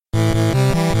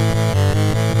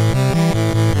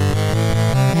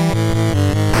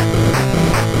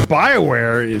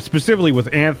BioWare, specifically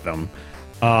with Anthem,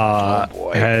 have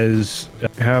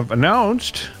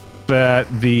announced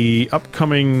that the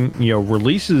upcoming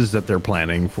releases that they're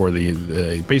planning for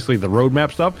the basically the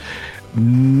roadmap stuff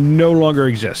no longer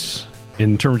exists.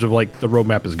 In terms of like the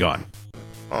roadmap is gone.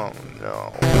 Oh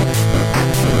no.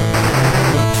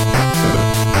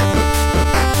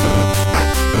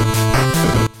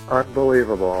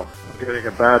 Unbelievable. I'm getting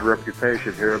a bad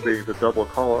reputation here of being the double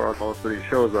caller on most of these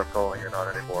shows I'm calling in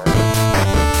on anymore.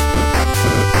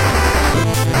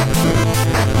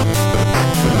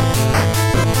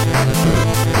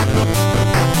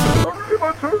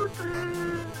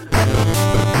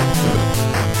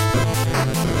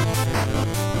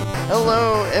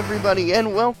 Hello, everybody,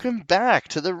 and welcome back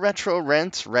to the Retro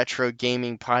Rents Retro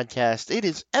Gaming Podcast. It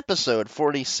is episode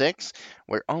 46.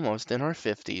 We're almost in our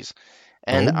 50s.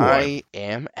 And I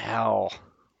am Al.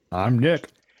 I'm Nick.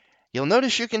 You'll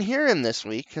notice you can hear him this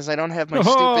week because I don't have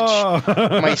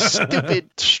my stupid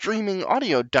streaming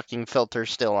audio ducking filter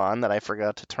still on that I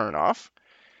forgot to turn off.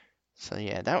 So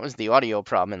yeah, that was the audio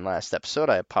problem in last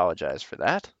episode. I apologize for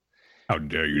that. How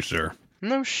dare you, sir?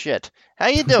 No shit. How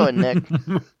you doing, Nick?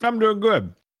 I'm doing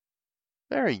good.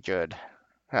 Very good.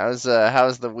 How's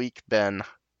the week been?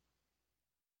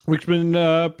 Week's been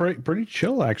pretty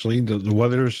chill actually. The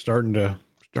weather's starting to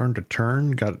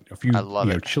turn. Got a few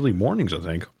chilly mornings, I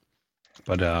think,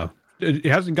 but it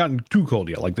hasn't gotten too cold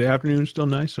yet. Like the afternoon's still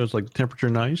nice, so it's like the temperature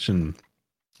nice, and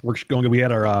we're going. We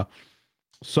had our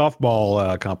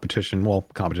softball competition. Well,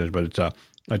 competition, but it's a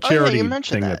charity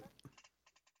thing that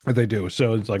they do.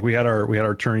 So it's like we had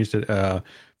our tourneys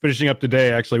finishing up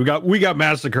today. Actually, we got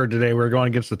massacred today. We were going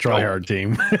against the tryhard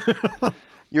team.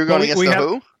 You're going against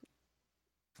who?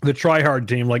 The tryhard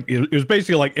team. Like it was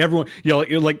basically like everyone.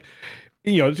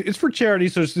 It's for charity,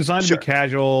 so it's designed to be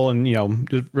casual and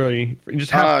just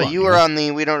have fun. You were on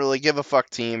the we don't really give a fuck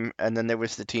team, and then there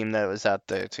was the team that was out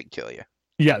there to kill you.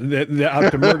 Yeah, they're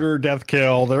out to murder, death,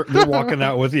 kill. They're walking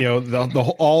out with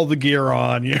all the gear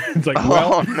on. It's like,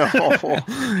 well, no,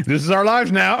 this is our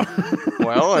lives now.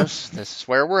 Well, this is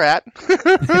where we're at.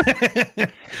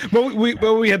 But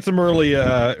we had some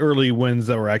early wins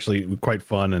that were actually quite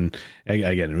fun, and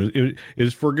again, it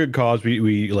was for a good cause.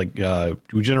 We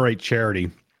generate charity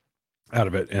out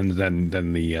of it, and then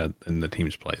the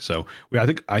teams play. So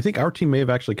I think our team may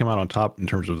have actually come out on top in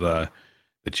terms of the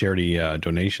charity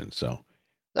donations. So.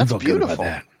 That's beautiful.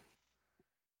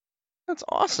 That's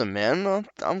awesome, man.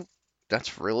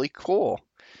 That's really cool.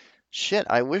 Shit,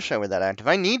 I wish I were that active.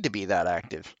 I need to be that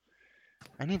active.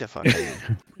 I need to fucking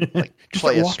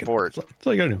play a sport. That's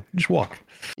all you gotta do. Just walk.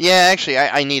 Yeah, actually,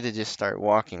 I need to just start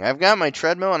walking. I've got my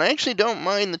treadmill, and I actually don't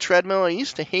mind the treadmill. I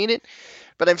used to hate it,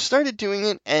 but I've started doing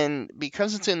it, and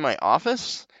because it's in my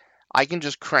office, I can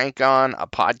just crank on a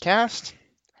podcast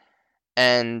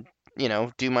and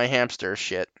do my hamster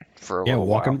shit for a little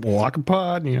while. Walking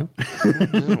pod,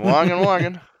 Just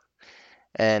walking.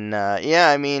 And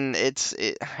I mean,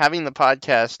 having the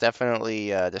podcast definitely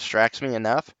distracts me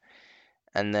enough,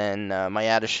 and then my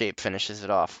out of shape finishes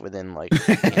it off within like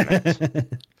 15 minutes.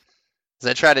 Because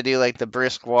I try to do like the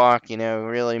brisk walk,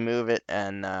 really move it,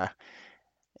 and I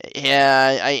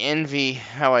envy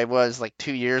how I was like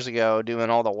 2 years ago doing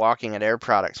all the walking at Air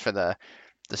Products for the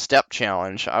step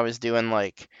challenge. I was doing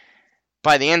like.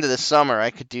 By the end of the summer,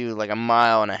 I could do like 1.5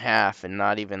 miles and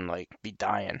not even like be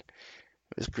dying.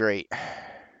 It was great,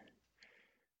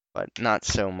 but not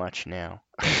so much now.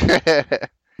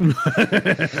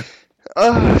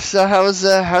 So how's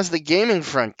the gaming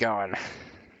front going?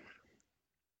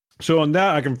 So on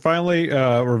that, I can finally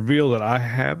reveal that I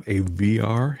have a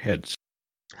VR headset.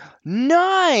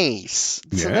 Nice.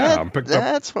 Yeah, so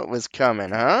that's what was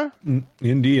coming, huh?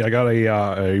 Indeed, I got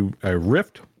a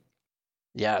Rift.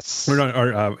 Yes. Or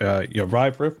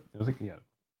Vive Rift. I think, yeah.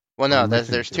 Well, no,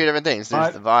 there's two different things.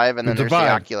 There's the Vive, and then there's the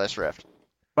Oculus Rift.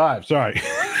 Vive, sorry.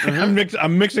 Mm-hmm.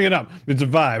 I'm mixing it up. It's a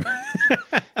Vive.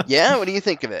 Yeah, what do you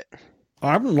think of it?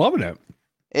 I'm loving it.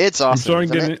 It's awesome. I'm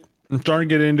starting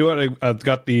to get into it. I've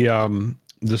got the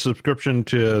subscription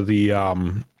to the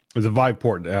Vive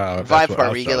port. Vive port,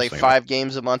 where you get like 5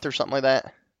 games a month or something like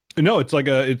that. No, it's like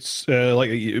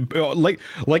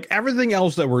everything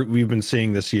else that we've been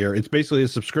seeing this year. It's basically a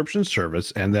subscription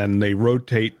service, and then they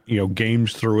rotate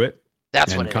games through it.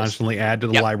 That's what it constantly is. add to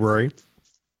the library.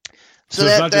 So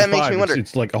that makes me wonder.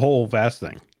 It's like a whole vast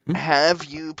thing. Have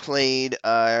you played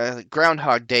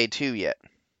Groundhog Day 2 yet?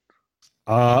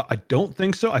 I don't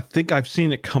think so. I think I've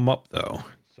seen it come up though,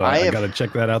 so I got to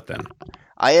check that out then.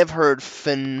 I have heard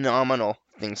phenomenal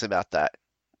things about that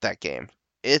game.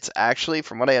 It's actually,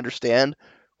 from what I understand,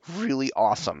 really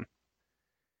awesome.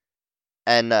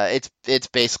 and it's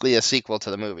basically a sequel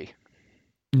to the movie.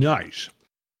 Nice.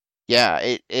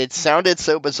 Yeah, it sounded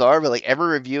so bizarre, but like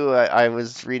every review I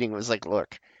was reading was like,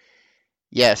 look,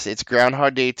 yes, it's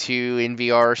Groundhog Day 2 in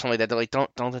VR or something like that. They're like,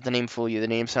 don't let the name fool you. The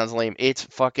name sounds lame. It's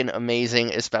fucking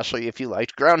amazing, especially if you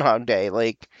liked Groundhog Day.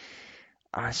 Like,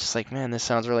 I was just like, man, this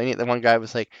sounds really neat. The one guy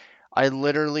was like, I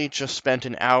literally just spent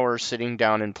an hour sitting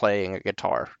down and playing a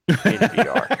guitar in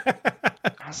VR.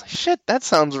 I was like, shit, that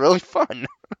sounds really fun.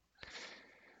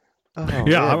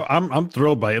 Yeah, I'm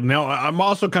thrilled by it. Now I'm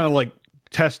also kind of like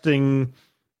testing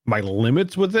my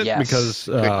limits with it because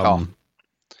I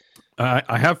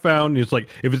have found it's like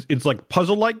if it's like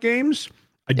puzzle-like games,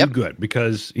 I do good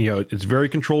because it's very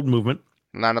controlled movement.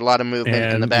 Not a lot of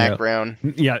movement in the background.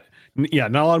 Yeah,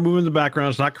 not a lot of movement in the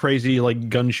background. It's not crazy like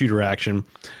gun shooter action.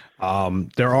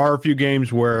 There are a few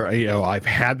games where I've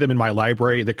had them in my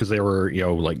library because they were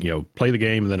play the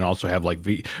game and then also have like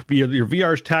your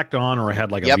VR's tacked on, or I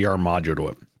had like a VR module to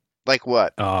it. Like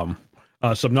what?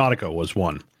 Subnautica was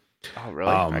one. Oh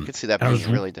really? I could see that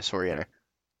being really disorienting.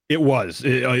 It was.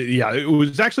 It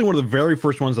was actually one of the very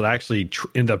first ones that I actually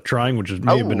ended up trying, which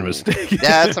may have been a mistake.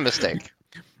 Yeah, that's a mistake.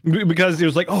 Because it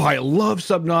was like, oh, I love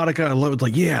Subnautica. I love it.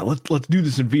 Like, yeah, let's do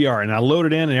this in VR. And I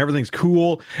loaded in, and everything's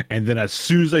cool. And then as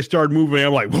soon as I started moving,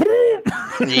 I'm like,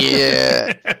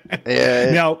 yeah.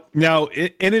 Now, you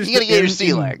gotta get your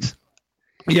sea legs.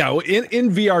 Yeah,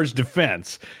 in VR's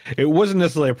defense, it wasn't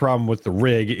necessarily a problem with the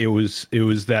rig. It was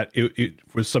that it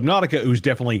with Subnautica, it was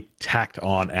definitely tacked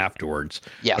on afterwards.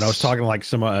 Yes. But I was talking to like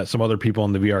some other people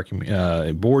on the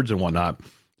VR boards and whatnot.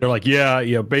 They're like,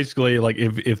 basically, like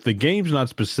if the game's not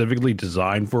specifically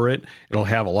designed for it, it'll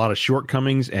have a lot of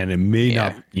shortcomings and it may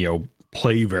not,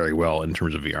 play very well in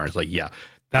terms of VR. It's like,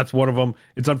 that's one of them.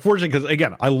 It's unfortunate because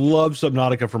again, I love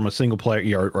Subnautica from a single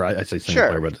player, or I say single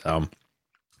player, but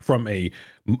from a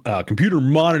computer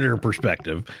monitor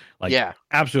perspective, like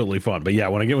absolutely fun. But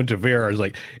when I get into VR, I was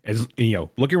like,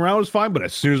 looking around was fine, but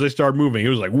as soon as I started moving, it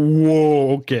was like,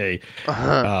 whoa, okay.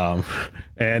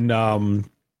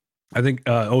 I think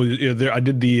I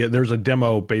did there's a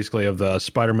demo basically of the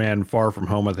Spider-Man Far From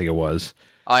Home, I think it was.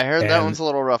 I heard that one's a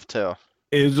little rough too.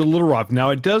 It is a little rough. Now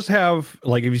it does have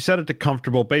like if you set it to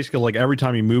comfortable, basically like every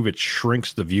time you move it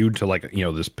shrinks the view to like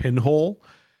this pinhole,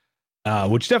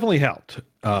 which definitely helped.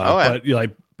 But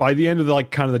like by the end of the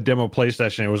kind of the demo play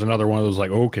session, it was another one of those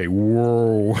like, okay,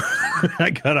 whoa, I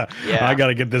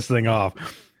gotta get this thing off.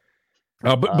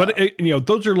 But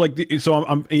those are like so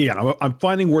I'm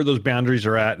finding where those boundaries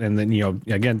are at, and then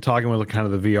again talking with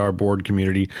kind of the VR board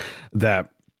community that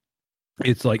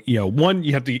it's like one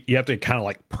you have to kind of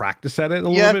like practice at it a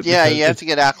little bit. Yeah, you have to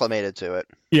get acclimated to it.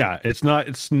 Yeah, it's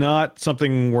not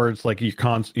something where it's like you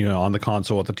on the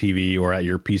console at the TV or at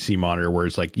your PC monitor where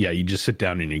it's like you just sit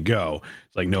down and you go.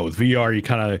 It's like no, with VR you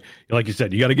kind of like you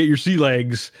said you got to get your sea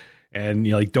legs. And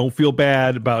don't feel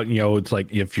bad about it's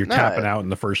like if you're tapping out in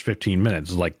the first 15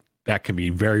 minutes, like that can be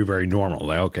very, very normal.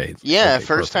 Like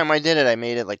first time I did it, I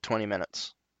made it like 20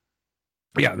 minutes.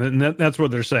 Yeah, and that's what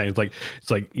they're saying. It's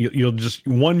like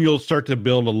you'll start to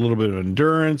build a little bit of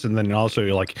endurance, and then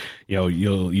also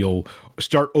you'll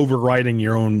start overriding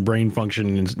your own brain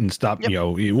function and stop.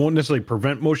 Yep. It won't necessarily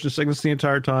prevent motion sickness the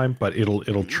entire time, but it'll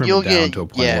trim it down to a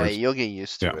point. Yeah, you'll get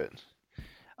used to it.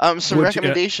 Some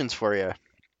recommendations for you.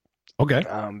 Okay.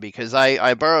 Because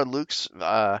I borrowed Luke's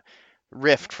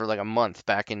Rift for like a month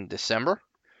back in December.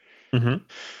 Mm-hmm.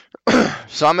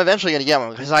 So I'm eventually going to get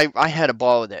one because I had a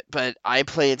ball with it. But I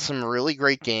played some really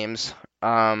great games.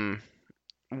 One,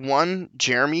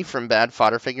 Jeremy from Bad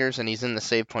Fodder Figures, and he's in the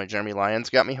Save Point, Jeremy Lyons,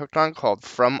 got me hooked on, called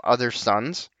From Other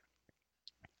Suns.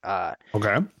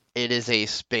 Okay. It is a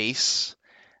space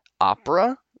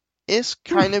opera-ish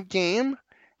kind of game.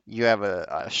 You have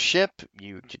a ship,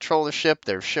 you control the ship,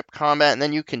 there's ship combat, and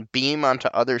then you can beam onto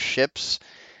other ships,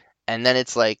 and then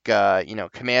it's like,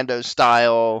 commando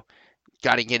style,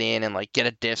 got to get in and like get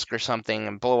a disc or something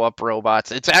and blow up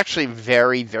robots. It's actually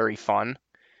very, very fun.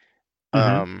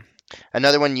 Mm-hmm.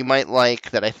 Another one you might like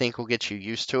that I think will get you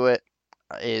used to it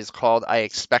is called I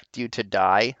Expect You to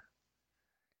Die.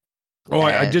 Oh,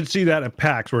 I did see that at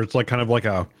PAX where it's like kind of like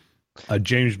a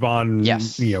James Bond,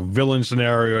 villain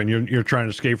scenario, and you're trying to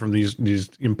escape from these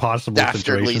impossible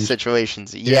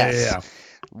situations. Yes. Yeah.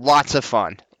 Lots of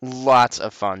fun.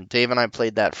 Dave and I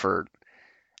played that for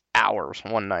hours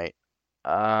one night.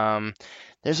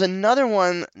 There's another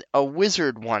one, a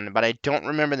wizard one, but I don't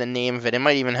remember the name of it. It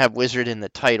might even have wizard in the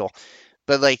title.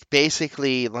 But like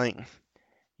basically like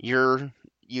you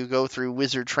go through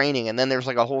wizard training, and then there's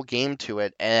like a whole game to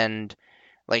it, and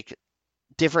like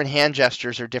different hand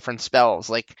gestures or different spells.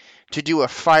 Like to do a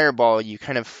fireball, you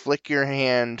kind of flick your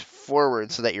hand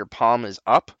forward so that your palm is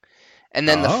up, and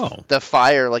then the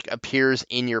fire like appears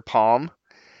in your palm,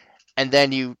 and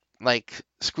then you like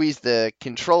squeeze the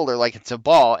controller like it's a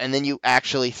ball, and then you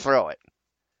actually throw it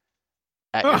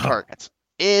at your targets.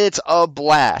 It's a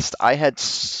blast. I had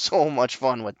so much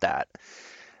fun with that.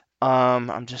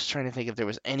 I'm just trying to think if there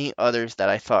was any others that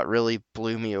I thought really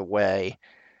blew me away.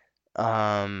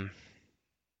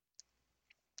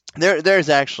 There's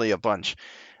actually a bunch.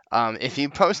 If you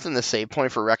post in the save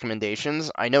point for recommendations,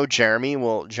 I know Jeremy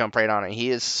will jump right on it. He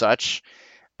is such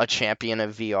a champion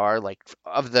of VR, like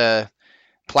of the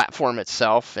platform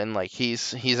itself, and like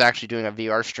he's actually doing a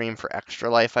VR stream for Extra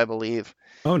Life, I believe.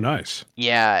 Oh, nice.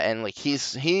 Yeah, and like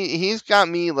he's got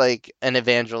me like an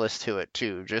evangelist to it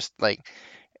too. Just like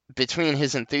between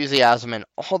his enthusiasm and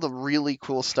all the really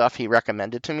cool stuff he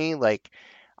recommended to me, like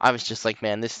I was just like,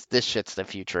 man, this shit's the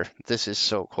future. This is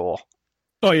so cool.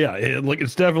 Oh yeah,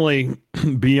 it's definitely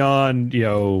beyond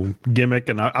gimmick,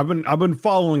 and I've been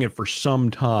following it for some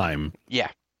time. Yeah.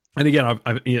 And again,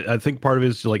 I think part of it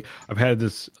is like I've had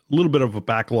this little bit of a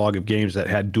backlog of games that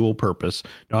had dual purpose.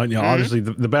 Obviously,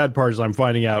 the bad part is I'm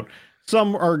finding out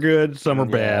some are good, some are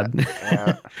bad.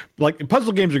 Yeah. Like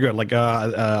puzzle games are good. Like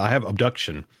I have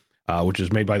Abduction, which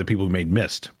is made by the people who made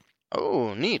Myst.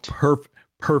 Oh, neat.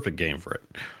 Perfect game for it.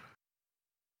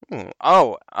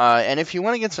 And if you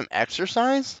want to get some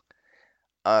exercise,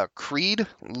 Creed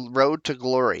Road to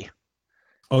Glory.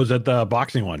 Oh, is that the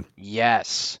boxing one?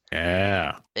 Yes.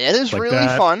 Yeah. It is like really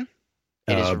fun.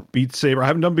 It is Beat Saber. I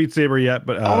haven't done Beat Saber yet,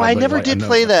 but I never did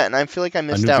play that, and I feel like I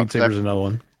missed out. Beat Saber's another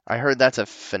one. I heard that's a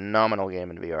phenomenal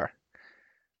game in VR.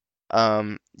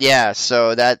 Yeah,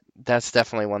 so that's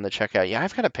definitely one to check out. Yeah,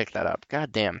 I've got to pick that up.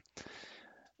 God damn.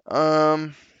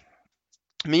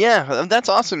 Yeah, that's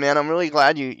awesome, man. I'm really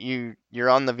glad you're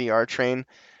on the VR train.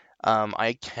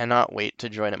 I cannot wait to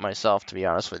join it myself, to be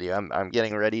honest with you. I'm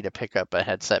getting ready to pick up a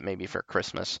headset maybe for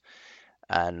Christmas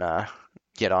and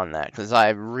get on that because I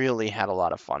really had a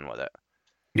lot of fun with it.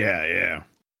 Yeah.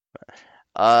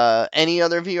 Any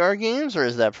other VR games, or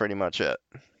is that pretty much it?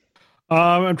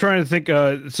 I'm trying to think.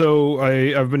 So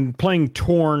I've been playing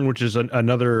Torn, which is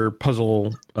another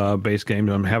puzzle based game.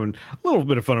 I'm having a little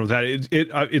bit of fun with that.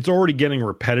 It's already getting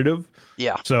repetitive.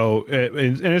 Yeah. So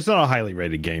and it's not a highly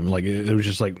rated game. Like it was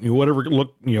just like whatever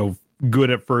looked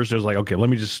good at first. It was like, okay, let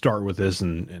me just start with this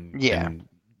and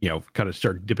kind of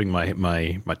start dipping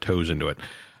my toes into it.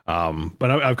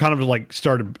 But I've kind of like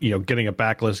started getting a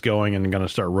backlist going and going to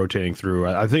start rotating through.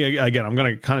 I think again I'm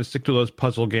going to kind of stick to those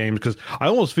puzzle games because I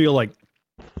almost feel like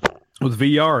with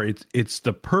VR it's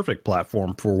the perfect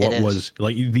platform for what was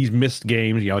like these Myst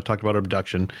games. I talked about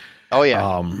Abduction. Oh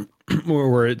yeah.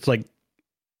 Where it's like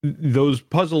those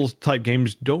puzzles type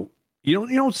games you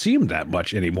don't see them that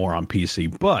much anymore on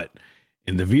PC, but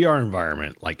in the VR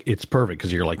environment, like it's perfect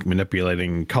because you're like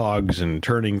manipulating cogs and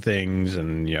turning things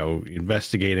and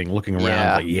investigating, looking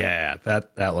around. Yeah.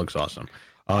 Like that looks awesome.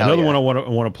 Another one I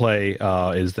want to play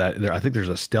is that I think there's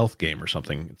a stealth game or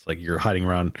something. It's like you're hiding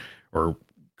around or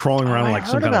crawling around like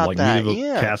some kind of like medieval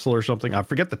castle or something. I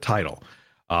forget the title,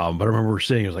 but I remember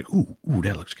seeing it was like, ooh,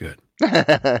 that looks good.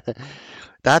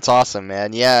 That's awesome,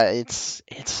 man. Yeah, it's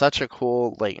such a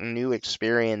cool like new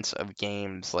experience of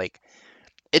games. Like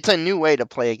it's a new way to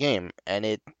play a game, and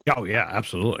it. Oh yeah,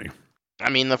 absolutely. I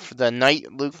mean, the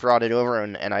night Luke brought it over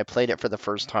and I played it for the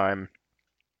first time.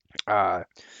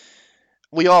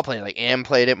 We all played. Like Ann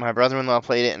played it, my brother-in-law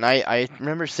played it, and I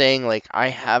remember saying like I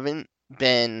haven't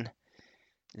been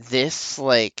this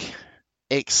like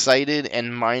excited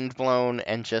and mind blown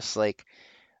and just like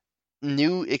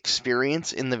new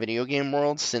experience in the video game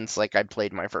world since like I'd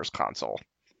played my first console.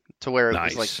 To where it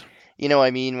was like. You know what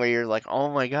I mean? Where you're like, oh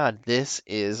my god, this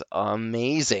is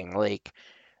amazing. Like,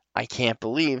 I can't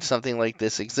believe something like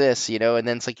this exists, And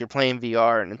then it's like you're playing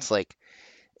VR and it's like,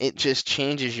 it just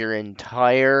changes your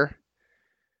entire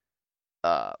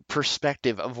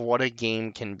perspective of what a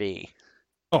game can be.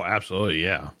 Oh, absolutely,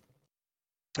 yeah.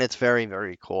 It's very,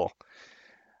 very cool.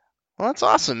 Well, that's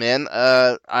awesome, man.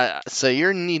 So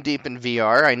you're knee deep in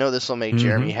VR. I know this will make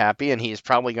Jeremy happy, and he's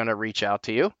probably going to reach out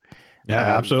to you.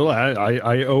 Yeah, absolutely.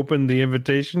 I opened the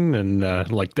invitation and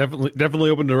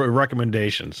definitely opened a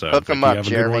recommendation. So hook him up,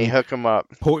 Jeremy. Hook him up.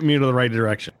 Point me in the right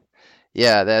direction.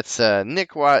 Yeah, that's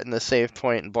Nick Watt and the Save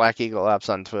Point and Black Eagle Apps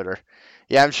on Twitter.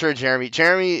 Yeah, I'm sure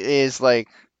Jeremy is like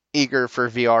eager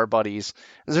for VR buddies.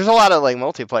 There's a lot of like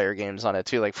multiplayer games on it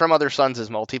too. Like From Other Suns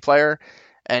is multiplayer,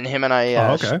 and him and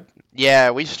I. Okay.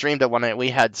 We streamed it one night. We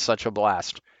had such a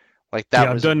blast. Like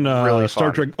that was I've done really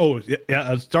Star fun. Trek. Oh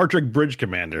yeah, Star Trek Bridge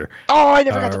Commander. Oh, I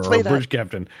never got to play that. Bridge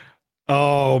Captain.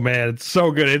 Oh man, it's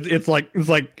so good. It's like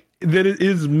that it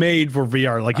is made for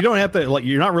VR. Like you don't have to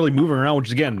you're not really moving around,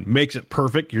 which again makes it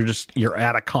perfect. You're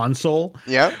at a console.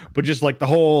 Yeah. But just like the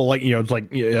whole it's like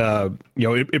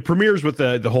it premieres with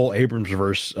the whole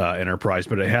Abramsverse Enterprise,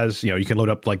 but it has you can load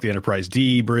up like the Enterprise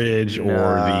D bridge or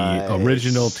the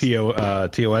original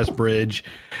TOS bridge,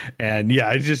 and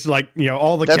it's just like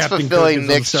all the that's Captain fulfilling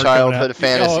Nick's childhood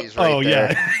fantasies. Oh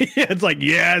there. Yeah, it's like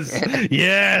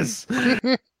yes.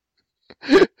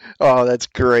 Oh, that's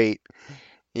great.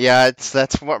 Yeah,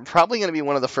 that's probably going to be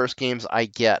one of the first games I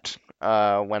get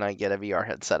when I get a VR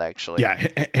headset, actually. Yeah,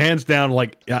 hands down.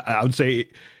 Like I would say,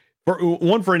 for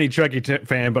any Trekkie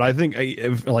fan, but I think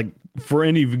for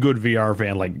any good VR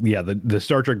fan, the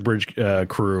Star Trek Bridge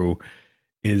crew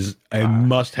is a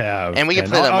must-have, and we can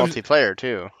play that multiplayer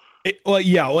too.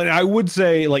 I would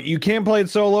say you can't play it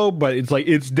solo, but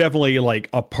it's definitely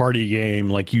a party game.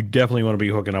 Like you definitely want to be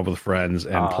hooking up with friends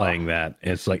and playing that.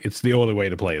 It's it's the only way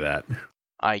to play that.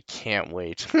 I can't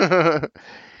wait. Well,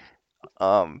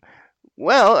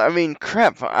 I mean,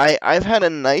 crap. I've had a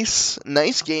nice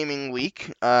gaming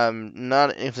week.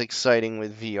 Not as exciting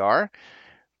with VR,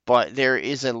 but there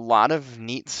is a lot of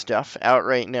neat stuff out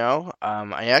right now.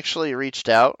 I actually reached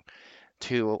out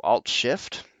to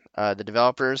Alt-Shift, the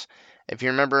developers. If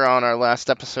you remember on our last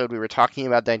episode, we were talking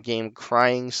about that game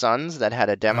Crying Suns that had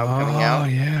a demo coming out. Oh,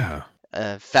 yeah.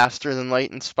 A faster than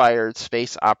light inspired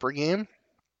space opera game.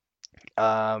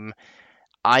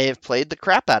 I have played the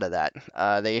crap out of that.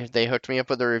 They hooked me up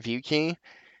with a review key,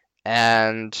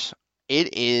 and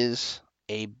it is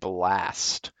a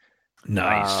blast.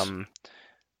 Nice.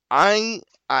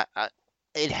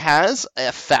 It has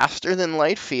a faster than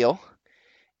light feel.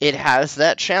 It has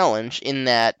that challenge in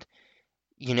that,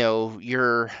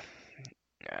 you're.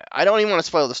 I don't even want to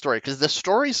spoil the story because the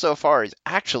story so far is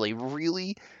actually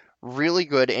really, really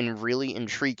good and really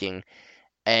intriguing.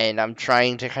 And I'm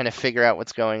trying to kind of figure out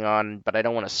what's going on, but I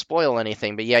don't want to spoil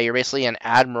anything. But yeah, you're basically an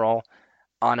admiral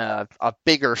on a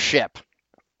bigger ship.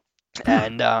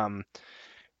 And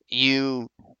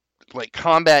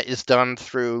combat is done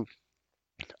through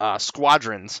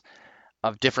squadrons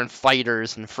of different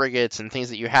fighters and frigates and things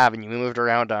that you have, and you moved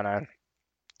around on a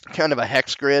kind of a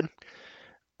hex grid.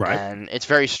 Right. And it's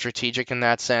very strategic in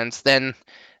that sense. Then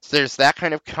there's that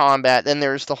kind of combat. Then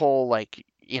there's the whole,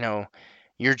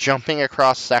 you're jumping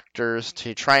across sectors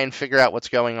to try and figure out what's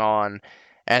going on.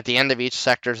 At the end of each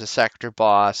sector is a sector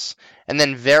boss. And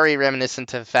then very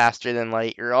reminiscent of Faster Than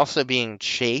Light, you're also being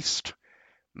chased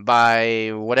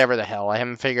by whatever the hell. I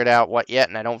haven't figured out what yet,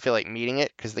 and I don't feel like meeting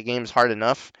it because the game's hard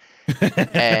enough.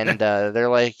 And they're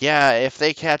like, yeah, if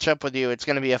they catch up with you, it's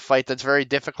going to be a fight that's very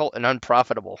difficult and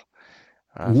unprofitable.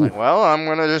 I was like, well, I'm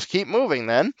going to just keep moving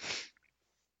then.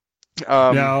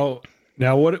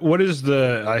 Now, what is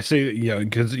the? I say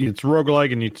because it's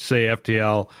roguelike and you say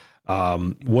FTL.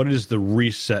 What is the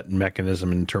reset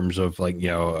mechanism in terms of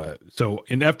so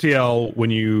in FTL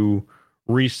when you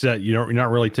reset, you're not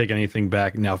really taking anything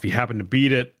back. Now, if you happen to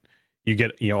beat it, you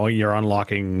get you're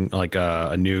unlocking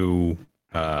a new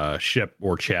ship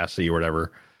or chassis or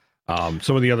whatever.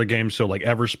 Some of the other games, so like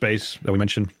Everspace that we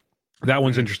mentioned, that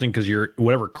one's interesting because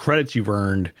whatever credits you've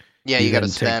earned. Yeah, you got to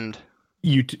spend.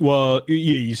 You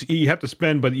have to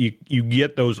spend, but you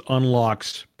get those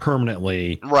unlocks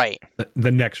permanently. Right.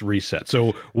 The next reset.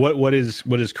 So what is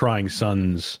Crying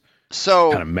Suns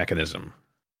kind of mechanism?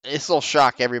 This will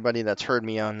shock everybody that's heard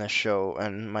me on this show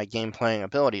and my game playing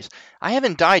abilities. I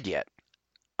haven't died yet.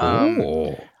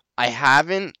 I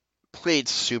haven't played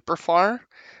super far,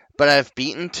 but I've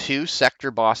beaten 2 sector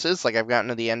bosses. Like I've gotten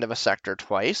to the end of a sector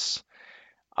twice.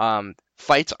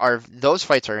 Those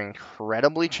fights are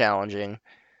incredibly challenging.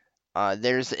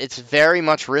 It's very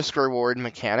much risk reward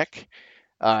mechanic.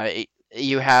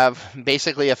 You have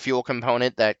basically a fuel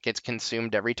component that gets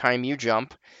consumed every time you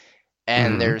jump,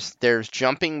 and there's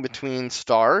jumping between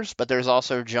stars, but there's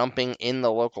also jumping in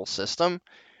the local system,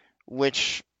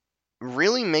 which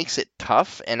really makes it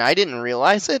tough. And I didn't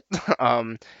realize it.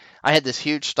 I had this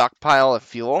huge stockpile of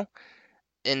fuel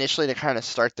initially to kind of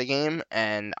start the game,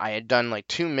 and I had done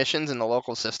 2 missions in the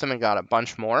local system and got a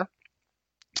bunch more.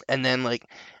 And then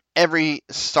every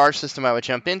star system I would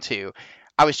jump into,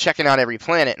 I was checking out every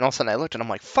planet, and all of a sudden I looked and I'm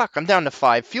like, fuck, I'm down to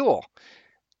 5 fuel.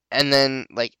 And then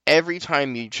every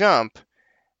time you jump,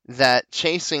 that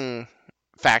chasing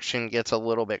faction gets a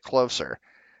little bit closer.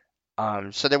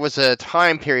 So there was a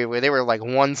time period where they were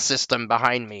 1 system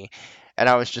behind me. And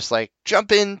I was just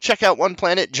jump in, check out one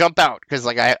planet, jump out. Because,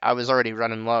 I was already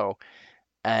running low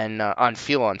and on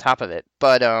fuel on top of it.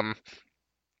 But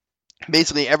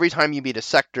basically, every time you beat a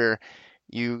sector,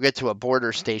 you get to a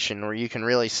border station where you can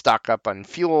really stock up on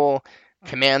fuel,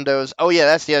 commandos. Oh yeah,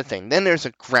 that's the other thing. Then there's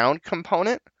a ground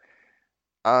component.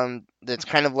 That's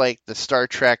kind of like the Star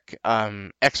Trek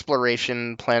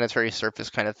exploration, planetary surface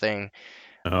kind of thing.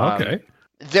 Okay.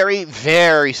 Very,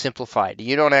 very simplified.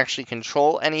 You don't actually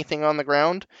control anything on the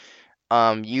ground.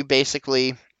 You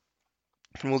basically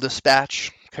will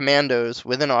dispatch commandos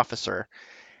with an officer,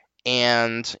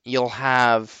 and you'll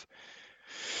have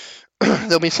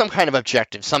there'll be some kind of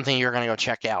objective, something you're going to go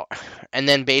check out, and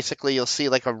then basically you'll see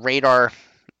like a radar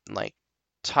like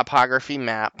topography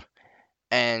map,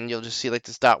 and you'll just see like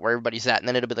this dot where everybody's at, and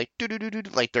then it'll be like do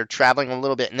like they're traveling a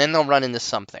little bit, and then they'll run into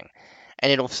something,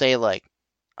 and it'll say like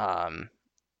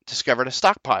discovered a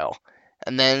stockpile,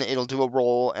 and then it'll do a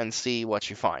roll and see what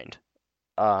you find,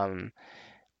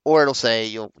 or it'll say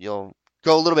you'll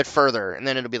go a little bit further, and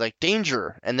then it'll be like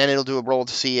danger, and then it'll do a roll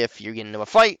to see if you get into a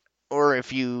fight or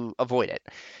if you avoid it.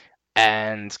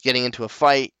 And getting into a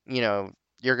fight,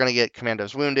 you're going to get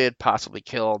commandos wounded, possibly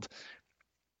killed.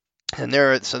 And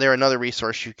they're another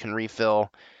resource you can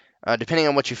refill, depending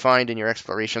on what you find in your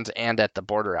explorations and at the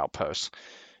border outposts.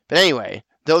 But anyway,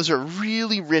 those are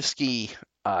really risky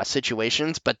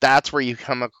situations, but that's where you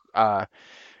come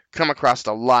across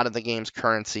a lot of the game's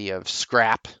currency of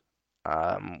scrap,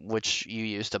 which you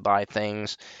use to buy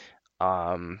things.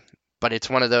 But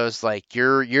it's one of those, like,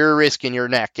 you're risking your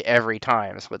neck every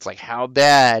time. So it's like, how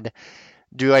bad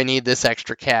do I need this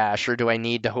extra cash, or do I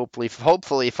need to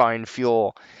hopefully find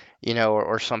fuel,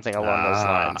 or something along those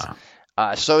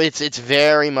lines. So it's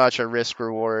very much a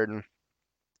risk-reward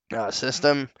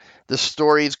system. The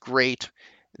story's great.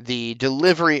 The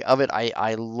delivery of it,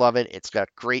 I love it. It's got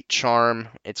great charm.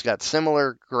 It's got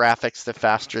similar graphics to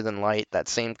Faster Than Light, that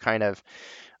same kind of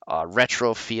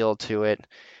retro feel to it.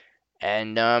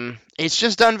 And it's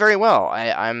just done very well.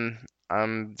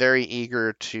 I'm very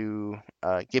eager to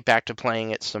get back to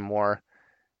playing it some more.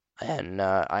 And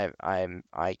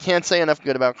I can't say enough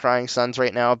good about Crying Suns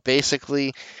right now.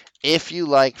 Basically, if you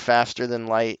like Faster Than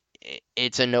Light,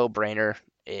 it's a no-brainer.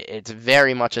 It's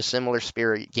very much a similar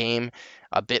spirit game,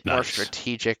 a bit more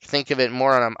strategic. Think of it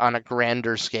more on a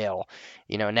grander scale.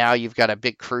 Now you've got a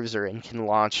big cruiser and can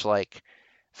launch like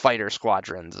fighter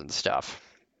squadrons and stuff.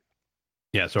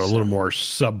 Yeah, so a little more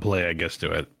subplay, I guess,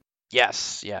 to it.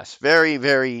 Yes. Very,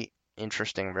 very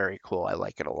interesting, very cool. I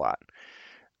like it a lot.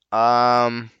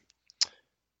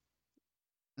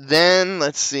 Then,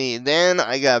 let's see. Then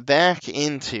I got back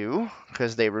into,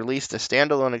 because they released a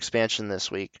standalone expansion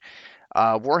this week,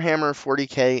 Warhammer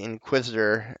 40k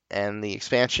Inquisitor, and the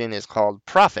expansion is called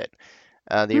Prophet.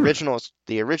 The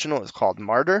original is called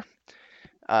Martyr.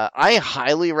 I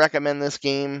highly recommend this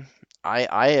game.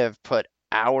 I have put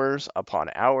hours upon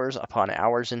hours upon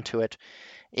hours into it.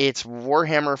 It's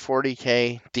Warhammer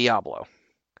 40k Diablo.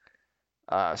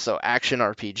 So action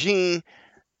RPG,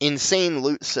 insane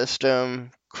loot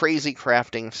system, crazy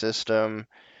crafting system.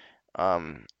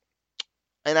 And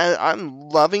I'm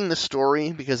loving the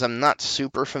story because I'm not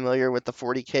super familiar with the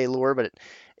 40k lore, but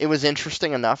it was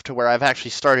interesting enough to where I've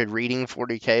actually started reading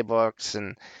 40k books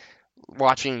and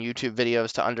watching YouTube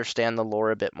videos to understand the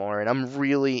lore a bit more, and I'm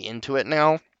really into it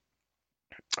now.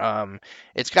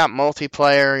 It's got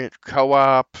multiplayer,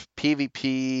 co-op,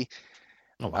 PvP.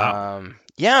 Oh wow!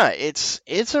 Yeah,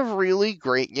 it's a really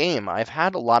great game. I've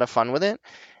had a lot of fun with it,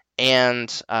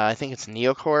 and I think it's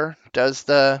Neocore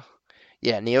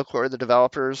Neocore, the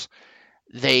developers.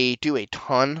 They do a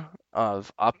ton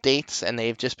of updates, and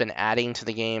they've just been adding to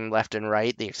the game left and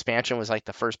right. The expansion was like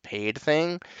the first paid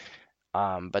thing,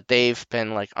 but they've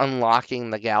been like unlocking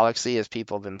the galaxy as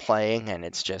people have been playing, and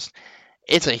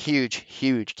it's a huge,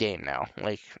 huge game now,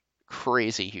 like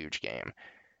crazy huge game.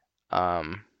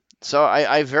 So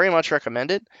I very much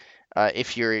recommend it.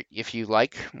 If you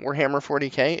like Warhammer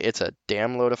 40k, it's a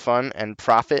damn load of fun, and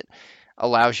Prophet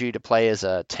allows you to play as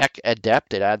a tech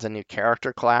adept. It adds a new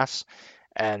character class,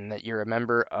 and that you're a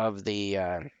member of the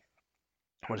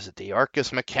the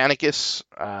Arcus Mechanicus.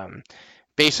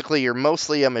 Basically, you're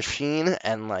mostly a machine,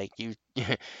 and like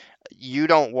you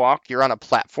don't walk. You're on a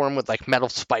platform with like metal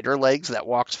spider legs that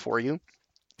walks for you.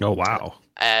 Oh wow!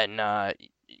 And I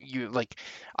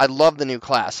love the new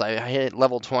class. I hit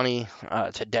level 20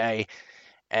 today,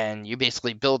 and you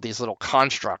basically build these little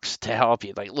constructs to help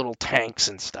you, like little tanks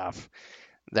and stuff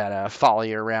that follow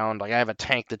you around. Like I have a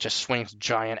tank that just swings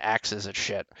giant axes at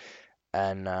shit,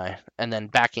 and then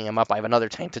backing him up, I have another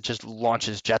tank that just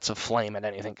launches jets of flame at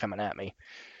anything coming at me.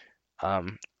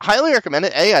 Highly recommend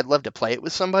it. I'd love to play it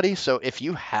with somebody. So if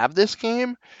you have this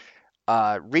game,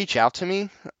 reach out to me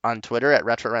on Twitter at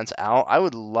RetroRentsAl. I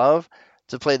would love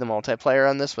to play the multiplayer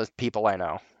on this with people I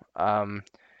know.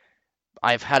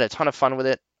 I've had a ton of fun with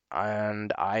it.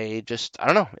 and I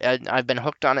don't know. I've been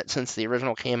hooked on it since the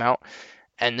original came out,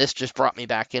 and this just brought me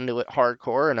back into it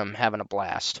hardcore, and I'm having a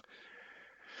blast.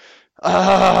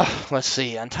 Let's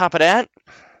see. On top of that,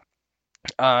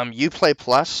 Uplay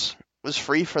Plus was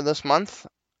free for this month,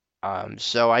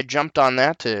 so I jumped on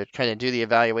that to kind of do the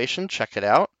evaluation, check it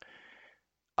out.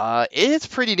 It's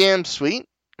pretty damn sweet.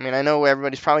 I mean, I know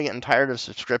everybody's probably getting tired of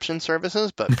subscription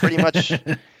services, but pretty much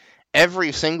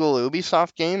every single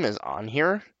Ubisoft game is on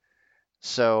here.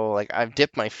 So, like, I've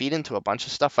dipped my feet into a bunch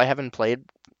of stuff I haven't played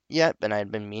yet, but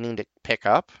I'd been meaning to pick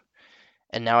up.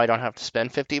 And now I don't have to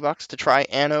spend $50 to try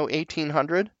Anno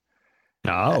 1800.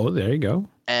 Oh, there you go.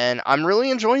 And I'm really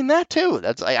enjoying that, too.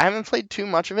 I haven't played too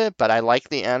much of it, but I like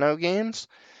the Anno games.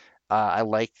 I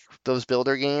like those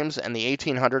builder games, and the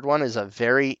 1800 one is a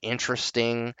very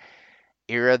interesting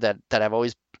era that I've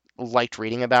always liked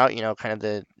reading about, you know, kind of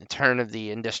the turn of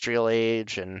the industrial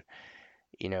age and,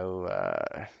 you know,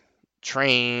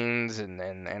 trains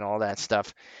and all that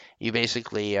stuff. You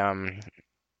basically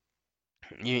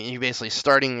you basically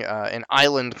starting an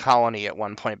island colony at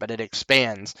one point, but it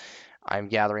expands, I'm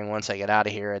gathering, once I get out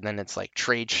of here, and then it's like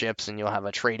trade ships and you'll have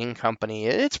a trading company.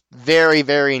 It's very,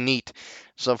 very neat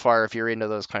so far if you're into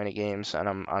those kind of games, and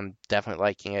I'm definitely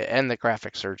liking it, and the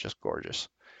graphics are just gorgeous.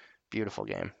 Beautiful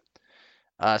game.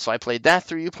 So I played that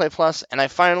through Uplay Plus, and I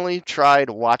finally tried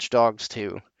Watch Dogs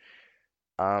 2.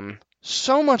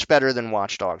 So much better than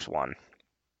Watch Dogs 1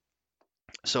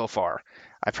 so far.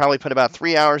 I probably put about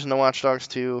 3 hours into Watch Dogs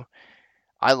 2.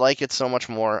 I like it so much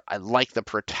more. I like the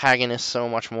protagonist so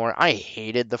much more. I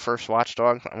hated the first Watch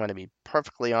Dogs. I'm going to be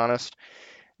perfectly honest.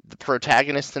 The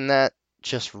protagonist in that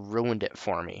just ruined it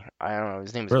for me. I don't know.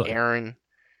 His name is really? Aaron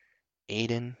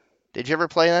Aiden. Did you ever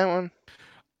play that one?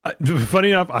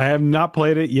 Funny enough, I have not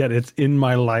played it yet. It's in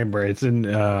my library. It's in.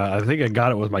 I think I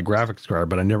got it with my graphics card,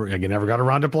 but I never got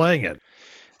around to playing it.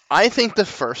 I think the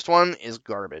first one is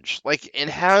garbage. Like, it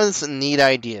has neat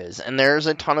ideas, and there's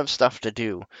a ton of stuff to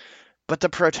do, but the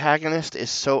protagonist is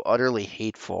so utterly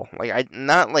hateful. Like,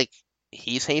 not like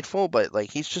he's hateful, but like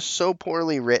he's just so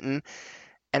poorly written.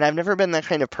 And I've never been that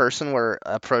kind of person where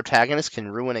a protagonist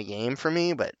can ruin a game for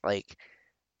me, but like,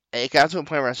 it got to a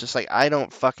point where I was just like, I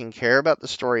don't fucking care about the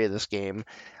story of this game.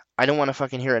 I don't want to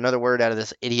fucking hear another word out of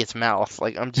this idiot's mouth.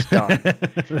 Like, I'm just done.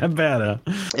 That bad, huh?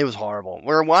 It was horrible.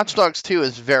 Where Watch Dogs 2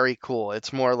 is very cool.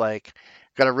 It's more like,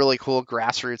 got a really cool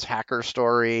grassroots hacker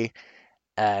story,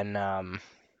 and I'm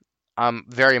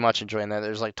very much enjoying that.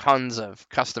 There's like tons of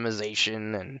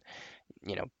customization and,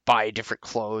 you know, buy different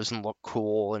clothes and look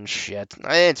cool and shit.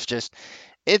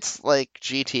 It's like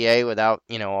GTA without,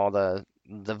 you know, all the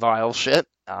vile shit.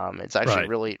 It's actually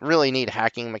really, really neat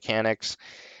hacking mechanics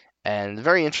and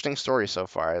very interesting story so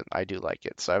far. I do like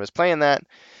it. So I was playing that.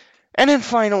 And then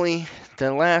finally,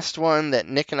 the last one that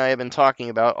Nick and I have been talking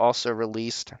about also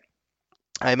released.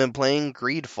 I've been playing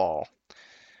Greedfall.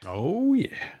 Oh,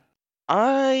 yeah.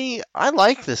 I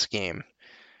like this game.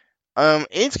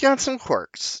 It's got some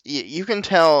quirks. You can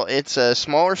tell it's a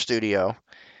smaller studio.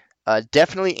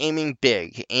 Definitely aiming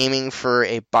big. Aiming for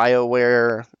a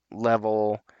BioWare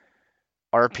level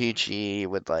RPG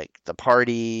with like the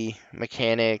party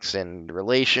mechanics and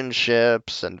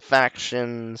relationships and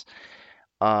factions.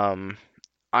 I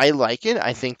like it.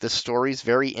 I think the story's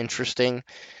very interesting.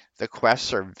 The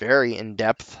quests are very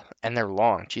in-depth, and they're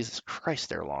long. Jesus Christ,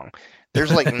 they're long.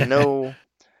 There's like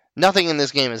nothing in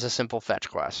this game is a simple fetch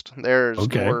quest. There's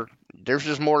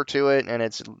just more to it, and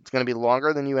it's going to be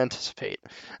longer than you anticipate.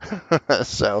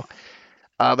 So,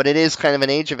 but it is kind of an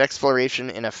age of exploration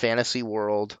in a fantasy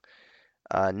world.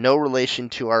 No relation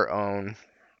to our own.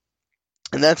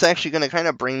 And that's actually going to kind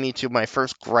of bring me to my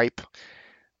first gripe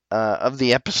of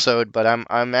the episode, but I'm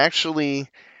a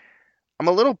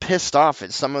little pissed off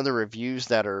at some of the reviews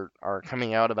that are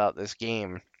coming out about this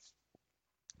game.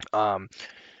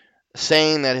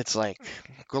 Saying that it's like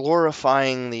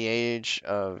glorifying the age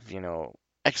of, you know,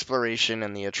 exploration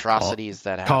and the atrocities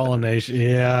that happen. Colonization.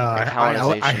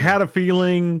 Yeah. I had a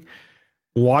feeling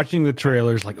watching the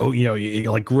trailers, like, oh, you know, it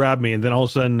like grabbed me, and then all of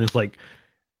a sudden it's like,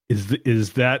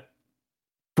 is that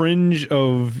fringe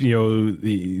of, you know,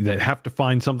 that have to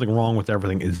find something wrong with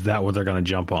everything? Is that what they're going to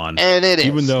jump on? And it is,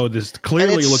 even though this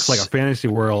clearly looks like a fantasy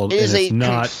world, and it's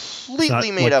not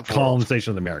completely made up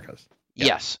colonization of the Americas. Yeah.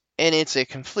 Yes, and it's a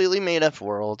completely made up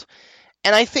world.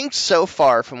 And I think so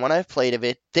far, from what I've played of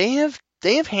it, they have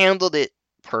handled it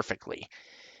perfectly.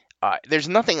 There's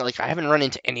nothing, like, I haven't run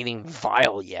into anything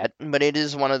vile yet, but it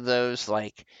is one of those,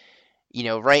 like, you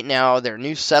know, right now they're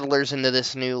new settlers into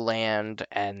this new land,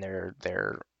 and they're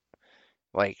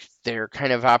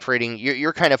kind of operating.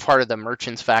 You're kind of part of the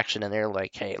merchants faction, and they're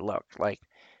like, hey, look, like,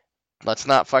 let's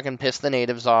not fucking piss the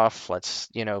natives off. Let's,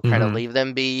 kind of leave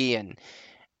them be.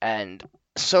 And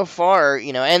so far,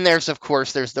 and there's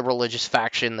the religious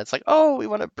faction that's like, oh, we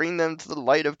want to bring them to the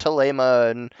light of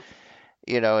Thelema, and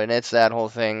and it's that whole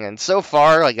thing. And so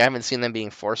far, I haven't seen them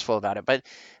being forceful about it. But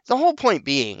the whole point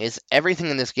being is everything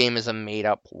in this game is a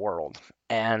made-up world.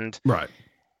 And right.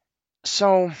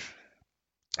 So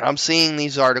I'm seeing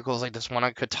these articles like this one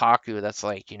on Kotaku that's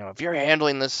like, if you're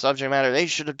handling this subject matter, they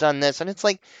should have done this. And it's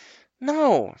like,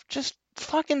 no, just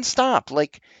fucking stop.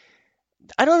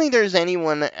 I don't think there's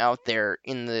anyone out there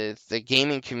in the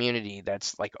gaming community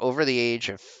that's over the age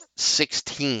of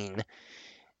 16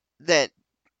 that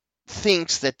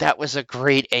thinks that was a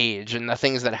great age and the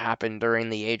things that happened during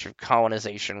the age of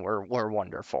colonization were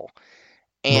wonderful.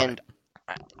 And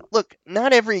look,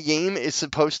 not every game is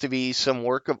supposed to be some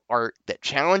work of art that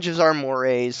challenges our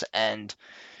mores and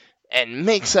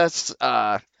makes us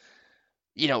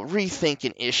rethink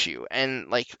an issue.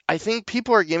 And I think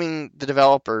people are giving the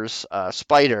developers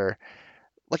Spider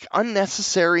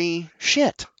unnecessary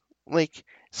shit.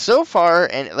 So far,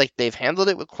 and they've handled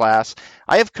it with class.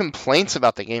 I have complaints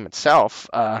about the game itself.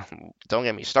 Don't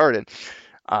get me started.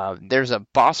 There's a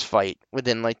boss fight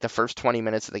within the first 20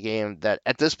 minutes of the game that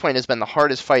at this point has been the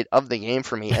hardest fight of the game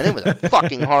for me, and it was a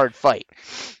fucking hard fight.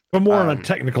 But more on a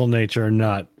technical nature,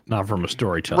 not from a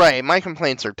storytelling. Right, my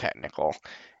complaints are technical.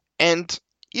 And,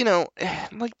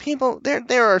 people,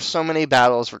 there are so many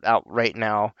battles out right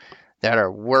now that are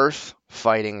worth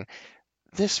fighting.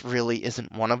 This really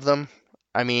isn't one of them.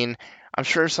 I mean, I'm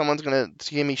sure someone's going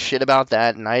to give me shit about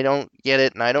that, and I don't get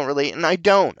it, and I don't relate, and I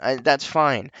don't. That's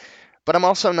fine. But I'm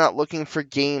also not looking for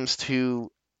games to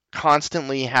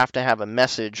constantly have to have a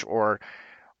message or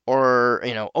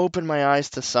open my eyes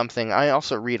to something. I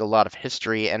also read a lot of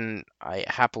history, and I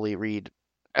happily read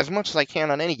as much as I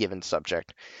can on any given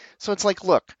subject. So it's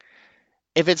look,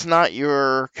 if it's not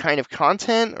your kind of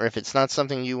content, or if it's not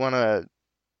something you want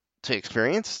to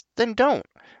experience, then don't.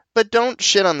 But don't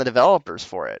shit on the developers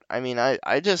for it. I mean, I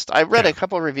read a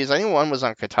couple of reviews. I think one was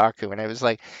on Kotaku, and I was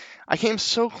I came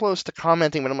so close to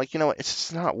commenting, but I'm it's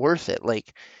just not worth it.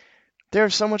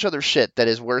 There's so much other shit that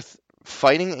is worth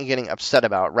fighting and getting upset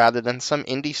about, rather than some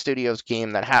indie studio's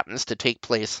game that happens to take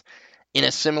place in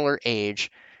a similar age,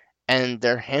 and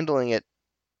they're handling it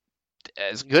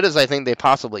as good as I think they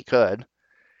possibly could.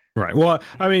 Right. Well,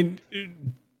 I mean,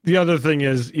 the other thing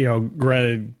is,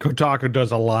 granted, Kotaku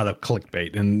does a lot of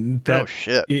clickbait, and that, oh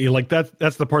shit,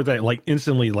 that's the part that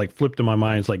instantly flipped in my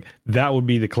mind. It's that would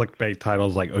be the clickbait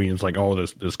titles,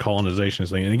 this colonization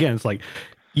thing. And again, it's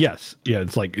yes, yeah,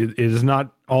 it's it is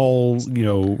not all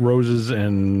roses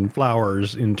and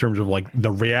flowers in terms of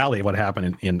the reality of what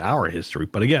happened in our history.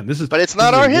 But again, but it's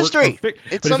not our history.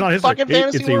 It's some fucking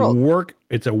fantasy world.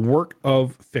 It's a work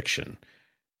of fiction.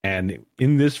 And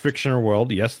in this fictional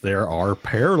world, yes, there are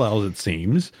parallels, it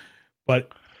seems,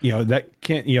 but that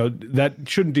can't, that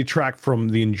shouldn't detract from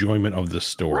the enjoyment of the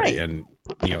story. Right. And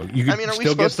you can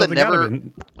still get something out of it.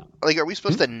 Are we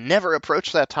supposed to never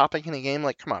approach that topic in a game?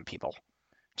 Come on, people,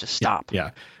 just stop.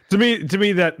 Yeah. To me,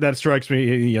 that strikes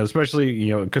me. Especially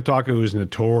Kotaku is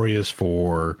notorious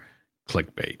for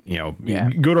clickbait.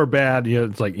 Good or bad.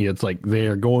 It's they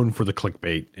are going for the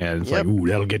clickbait, and it's ooh,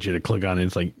 that'll get you to click on it.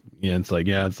 It's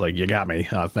you got me.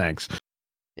 Thanks.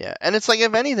 Yeah, and it's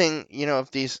if anything, if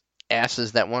these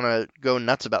asses that want to go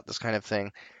nuts about this kind of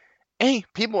thing, hey,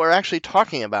 people are actually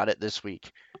talking about it this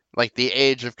week, the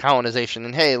age of colonization,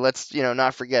 and hey, let's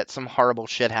not forget some horrible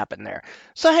shit happened there.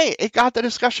 So hey, it got the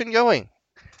discussion going.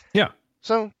 Yeah.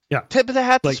 So tip of the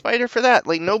hat to Spider for that.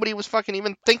 Nobody was fucking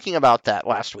even thinking about that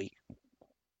last week.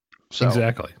 So.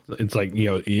 Exactly. It's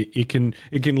it can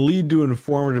lead to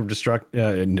informative destruction.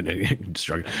 How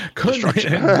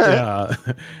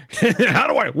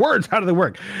do they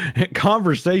work?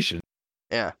 Conversation.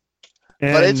 Yeah.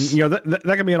 And but it's,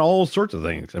 that can be in all sorts of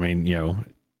things. I mean,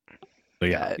 So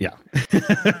yeah.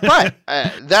 But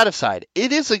that aside,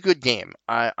 it is a good game.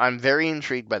 I'm very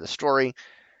intrigued by the story.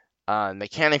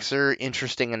 Mechanics are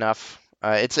interesting enough.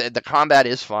 The combat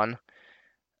is fun.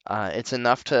 It's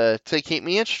enough to keep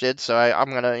me interested, so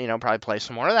I'm gonna probably play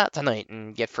some more of that tonight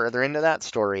and get further into that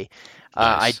story.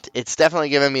 Nice. It's definitely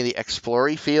giving me the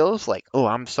explory feels,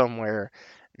 I'm somewhere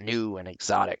new and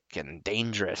exotic and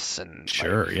dangerous, and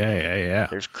sure, yeah.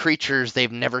 There's creatures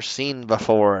they've never seen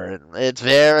before. It's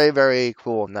very, very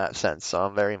cool in that sense. So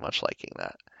I'm very much liking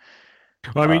that.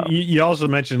 Well, I mean, you also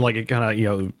mentioned it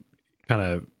kind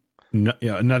of. Not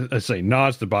let's say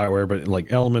nods to BioWare,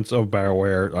 but elements of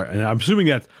BioWare, and I'm assuming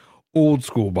that's old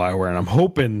school BioWare, and I'm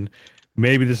hoping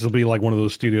maybe this will be one of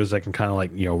those studios that can kind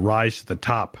of rise to the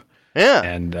top Yeah.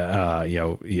 And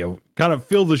kind of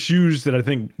fill the shoes that I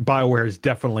think BioWare has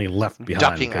definitely left behind.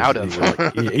 Ducking out of.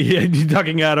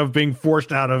 Ducking out of, being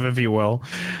forced out of, if you will,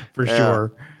 for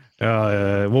sure.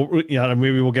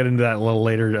 Maybe we'll get into that a little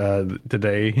later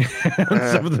today.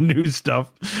 Some of the new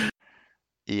stuff.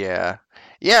 Yeah.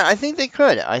 Yeah, I think they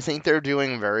could. I think they're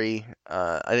doing very.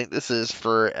 I think this is,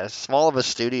 for as small of a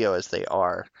studio as they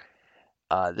are,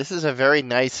 this is a very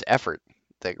nice effort.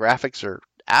 The graphics are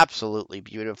absolutely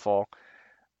beautiful.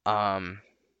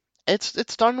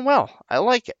 It's done well. I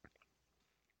like it.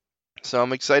 So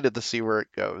I'm excited to see where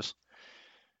it goes.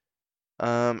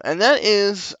 And that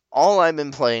is all I've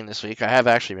been playing this week. I have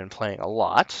actually been playing a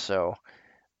lot, so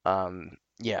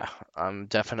yeah, I'm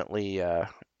definitely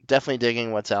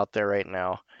digging what's out there right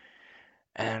now.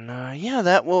 And yeah,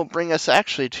 that will bring us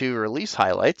actually to release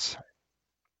highlights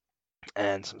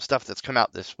and some stuff that's come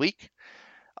out this week.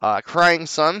 Crying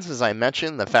Suns, as I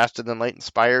mentioned, the Faster Than Light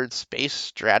inspired space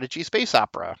strategy space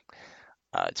opera.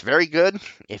 It's very good.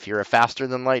 If you're a Faster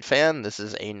Than Light fan, this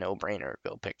is a no-brainer.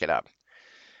 Go pick it up.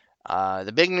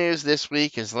 The big news this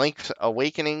week is Link's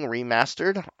Awakening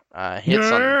Remastered.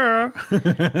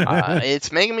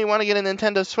 It's making me want to get a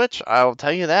Nintendo Switch, I'll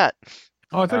tell you that.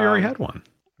 Oh, I thought you already had one.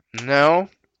 No.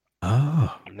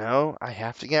 Oh. No, I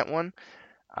have to get one.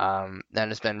 That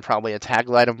has been probably a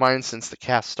tagline of mine since the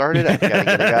cast started. I've got to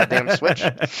get a goddamn Switch.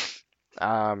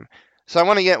 So I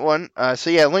want to get one. So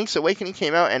yeah, Link's Awakening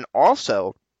came out, and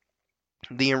also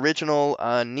the original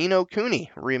Ni no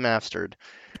Kuni remastered.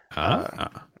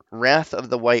 Wrath of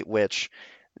the White Witch.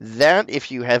 That, if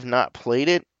you have not played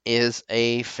it, is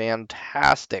a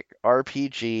fantastic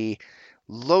RPG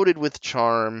loaded with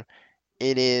charm.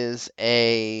 It is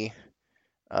a...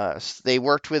 they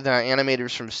worked with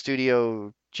animators from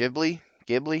Studio Ghibli.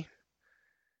 I think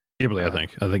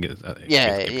it's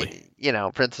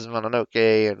Ghibli. Princess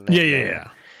Mononoke and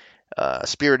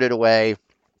Spirited Away,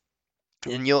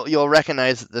 and you'll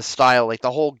recognize the style. Like,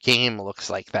 the whole game looks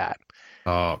like that.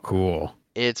 Oh, cool!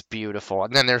 It's beautiful,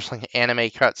 and then there's like anime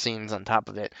cutscenes on top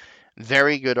of it.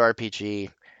 Very good RPG,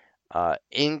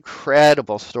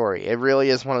 incredible story. It really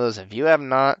is one of those. If you have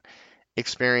not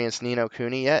experienced Ni no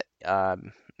Kuni yet,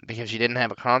 because you didn't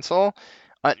have a console,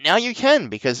 now you can,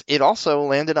 because it also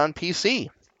landed on PC.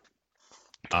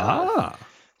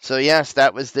 So yes,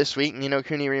 that was this week. Ni no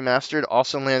Kuni Remastered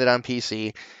also landed on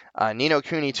PC. Ni no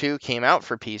Kuni 2 came out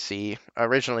for PC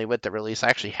originally with the release. I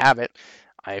actually have it.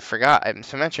 I forgot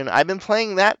to mention, I've been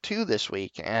playing that too this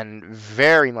week, and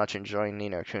very much enjoying Ni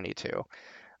no Kuni 2.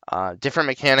 Different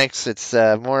mechanics. It's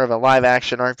more of a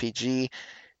live-action RPG.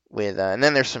 And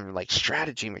then there's some like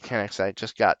strategy mechanics I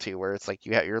just got to, where it's like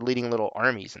you're leading little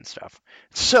armies and stuff.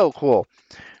 It's so cool.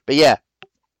 But yeah,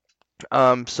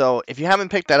 so if you haven't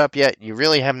picked that up yet, you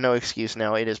really have no excuse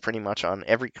now. It is pretty much on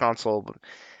every console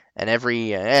and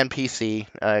and PC.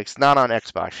 It's not on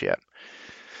Xbox yet.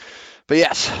 But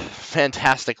yes,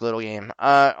 fantastic little game.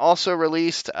 Also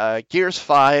released, Gears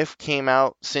 5 came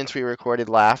out since we recorded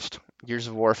last. Gears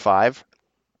of War 5.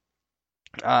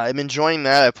 I'm enjoying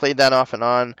that. I played that off and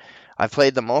on. I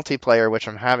played the multiplayer, which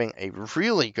I'm having a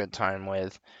really good time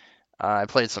with. I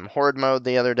played some Horde mode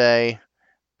the other day.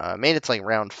 Made it to like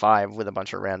round 5 with a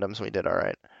bunch of randoms. We did all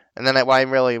right. And then we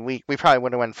probably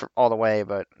would have went all the way,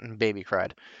 but baby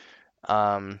cried. So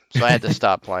I had to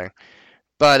stop playing.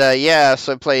 But yeah,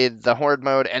 so I played the Horde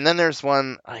mode, and then there's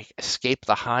one like Escape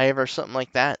the Hive or something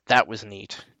like that. That was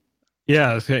neat.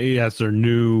 Yeah, it's their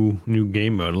new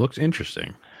game mode. It looks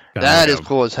interesting. That is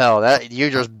cool as hell. That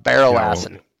you're just barrel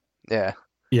assing. Yeah.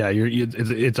 Yeah,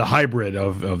 it's a hybrid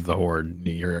of the Horde.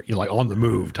 You're like on the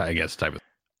move, I guess, type of.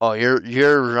 Oh,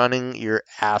 you're running your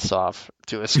ass off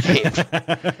to escape.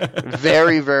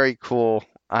 Very, very cool.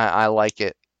 I like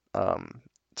it.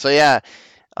 So yeah,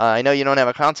 I know you don't have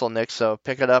a console, Nick, so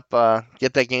pick it up.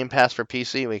 Get that Game Pass for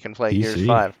PC. We can play Gears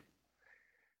 5.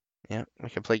 Yeah, we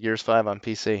can play Gears 5 on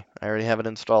PC. I already have it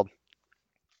installed.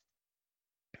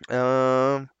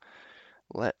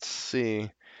 Let's see.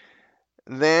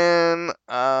 Then,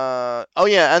 oh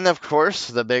yeah, and of course,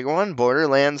 the big one,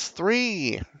 Borderlands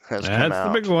 3 has come out. That's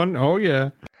the big one. Oh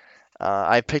yeah.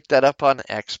 I picked that up on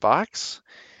Xbox.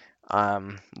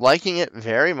 Liking it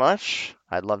very much.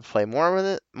 I'd love to play more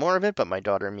of it, but my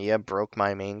daughter Mia broke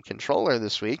my main controller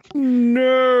this week.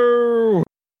 No.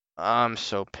 I'm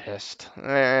so pissed.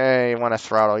 You want to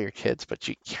throttle your kids, but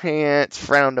you can't. It's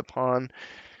frowned upon.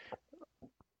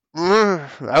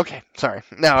 Okay, sorry.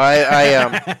 No,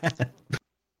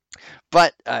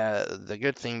 But the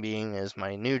good thing being is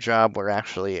my new job, we're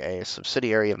actually a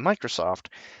subsidiary of Microsoft,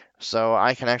 so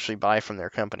I can actually buy from their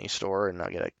company store, and I'll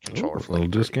get a controller for a little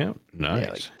discount. Nice.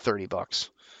 Yeah, like $30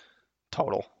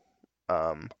 total.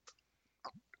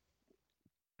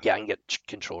 Yeah, I can get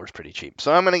controllers pretty cheap.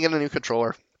 So I'm going to get a new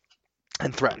controller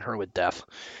and threaten her with death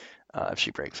if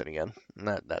she breaks it again. And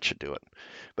that should do it.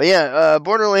 But yeah,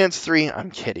 Borderlands 3,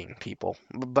 I'm kidding, people.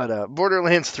 But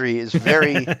Borderlands 3 is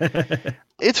very...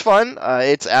 it's fun.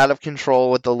 It's out of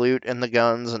control with the loot and the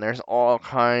guns, and there's all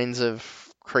kinds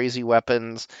of crazy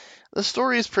weapons. The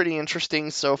story is pretty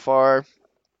interesting so far.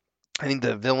 I think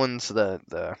the villains,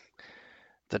 the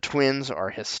twins are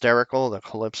hysterical, the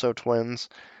Calypso twins.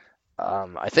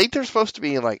 I think they're supposed to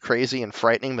be like crazy and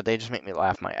frightening, but they just make me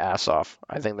laugh my ass off.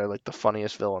 I think they're like the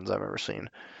funniest villains I've ever seen.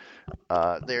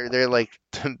 They're like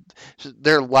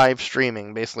they're live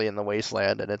streaming basically in the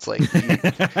wasteland, and it's like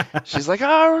she's like,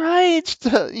 all right,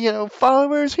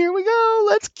 followers, here we go,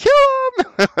 let's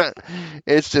kill them.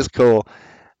 It's just cool.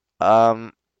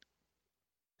 I'm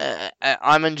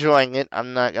enjoying it.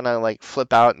 I'm not gonna like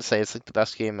flip out and say it's like the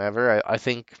best game ever. I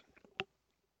think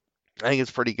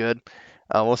it's pretty good.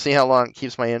 We'll see how long it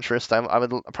keeps my interest. I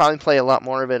would probably play a lot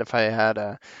more of it if I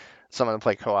had someone to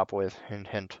play co-op with.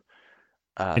 Hint.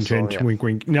 Wink,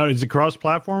 wink. Now, is it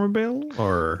cross-platform available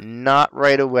or not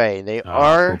right away? They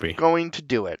are going to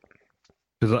do it.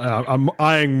 Because I'm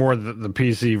eyeing more the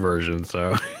PC version.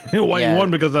 So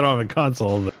one because I don't have a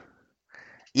console. But...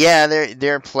 Yeah,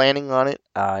 they're planning on it,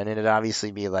 and it'd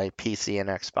obviously be like PC and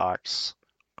Xbox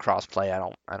cross-play. I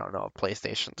don't know if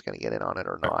PlayStation's going to get in on it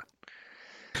or not.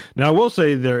 Now, I will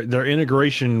say their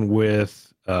integration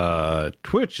with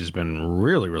Twitch has been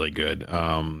really, really good.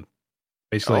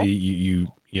 Basically, you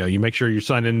make sure you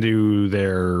sign into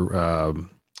their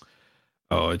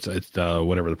it's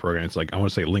whatever the program. It's like I want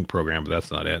to say Link program, but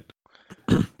that's not it.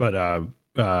 But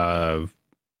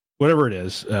whatever it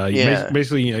is,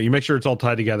 basically you make sure it's all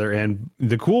tied together. And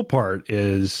the cool part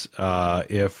is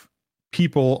if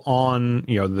people on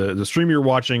the stream you're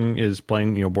watching is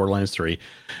playing Borderlands 3.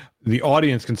 The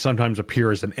audience can sometimes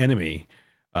appear as an enemy,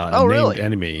 named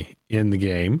enemy in the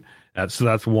game.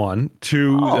 That's one.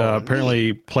 Two,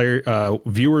 apparently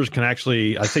viewers can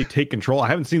actually, I say, take control. I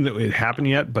haven't seen that it happen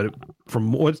yet, but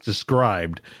from what's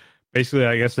described, basically,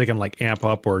 I guess they can like amp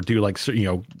up or do like,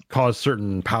 cause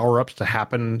certain power-ups to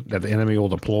happen that the enemy will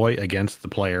deploy against the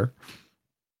player.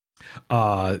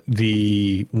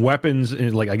 The weapons,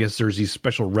 like I guess there's these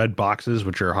special red boxes,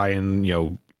 which are high-end,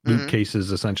 loot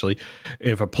cases, essentially.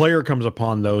 If a player comes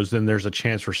upon those, then there's a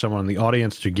chance for someone in the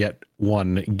audience to get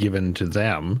one given to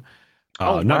them.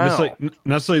 Not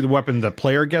necessarily the weapon the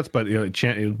player gets, but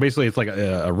basically it's like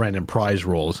a random prize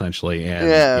roll, essentially.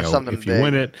 And if you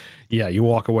win it, you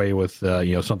walk away with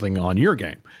something on your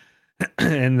game.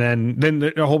 And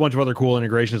then a whole bunch of other cool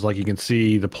integrations, like you can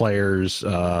see the players'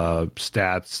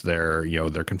 stats,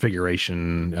 their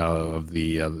configuration of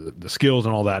the skills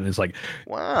and all that. And it's like,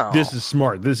 wow, this is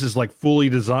smart. This is like fully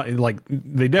designed. Like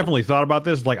they definitely thought about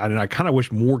this. Like I kind of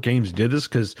wish more games did this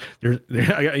because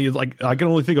I can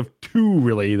only think of two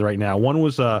really right now. One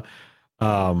was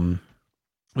was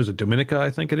it Dominica? I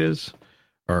think it is,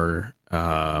 or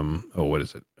what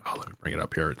is it? Oh, let me bring it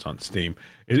up here. It's on Steam.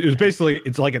 It was basically,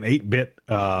 it's like an 8-bit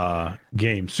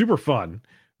game. Super fun.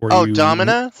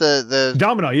 Domina?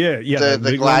 Domina, yeah.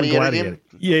 The Gladiator game?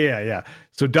 Yeah.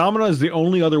 So Domina is the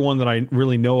only other one that I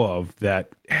really know of that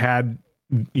had,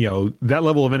 that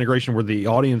level of integration where the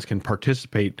audience can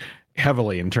participate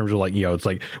heavily in terms of like, it's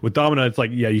like with Domina, it's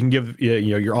like, you can give,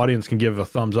 your audience can give a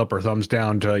thumbs up or thumbs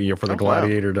down to, for the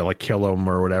Gladiator to like kill them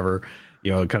or whatever.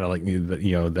 Kind of like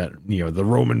the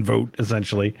Roman vote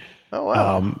essentially. Oh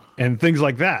wow! And things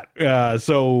like that.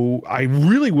 So I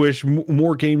really wish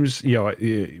more games,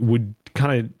 would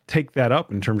kind of take that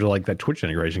up in terms of like that Twitch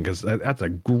integration, because that's a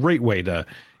great way to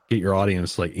get your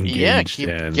audience like engaged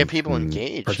and get people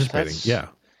engaged, participating.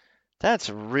 That's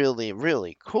really,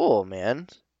 really cool, man.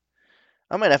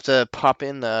 I might have to pop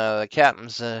in the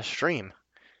Captain's stream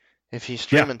if he's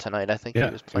streaming tonight. I think he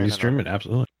was playing. He's streaming,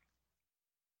 absolutely.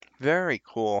 Very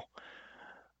cool.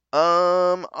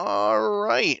 All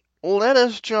right. Let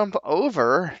us jump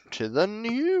over to the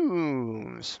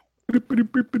news.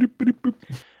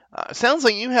 Sounds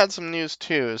like you had some news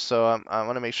too, so I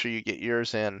want to make sure you get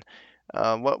yours in.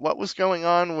 What was going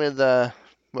on with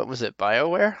what was it,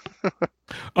 BioWare?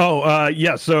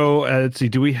 So let's see.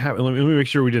 Do we have? Let me make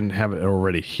sure we didn't have it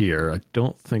already here. I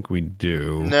don't think we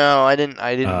do. No, I didn't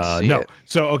see it.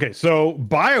 So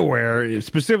BioWare,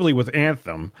 specifically with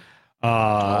Anthem,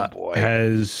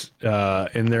 has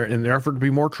in their effort to be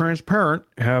more transparent,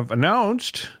 have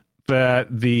announced that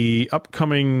the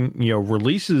upcoming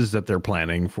releases that they're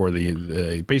planning for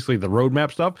the basically the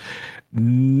roadmap stuff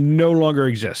no longer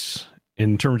exists,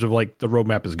 in terms of like the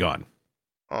roadmap is gone.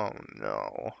 Oh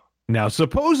no. Now,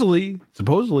 supposedly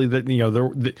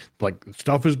that like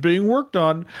stuff is being worked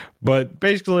on, but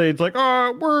basically it's like,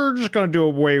 oh, we're just going to do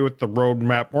away with the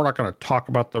roadmap. We're not going to talk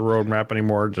about the roadmap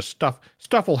anymore. Just stuff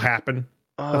will happen.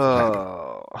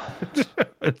 Oh,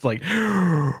 it's like,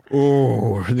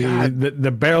 oh,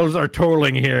 the bells are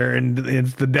tolling here, and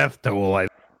it's the death toll.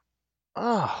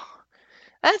 Oh,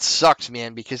 that sucks,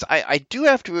 man. Because I do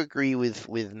have to agree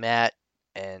with Matt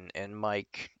and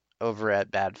Mike over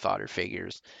at Bad Fodder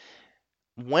Figures.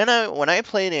 When I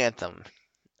played Anthem,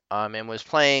 and was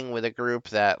playing with a group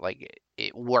that like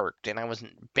it worked, and I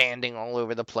wasn't banding all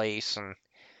over the place and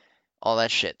all that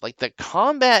shit. Like the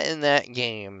combat in that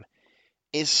game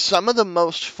is some of the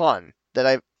most fun that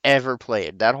I've ever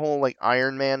played. That whole like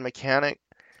Iron Man mechanic,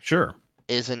 sure,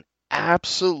 is an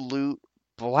absolute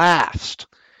blast.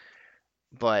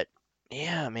 But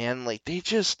yeah, man, like they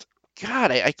just, God,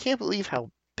 I can't believe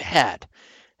how bad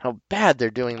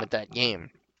they're doing with that game.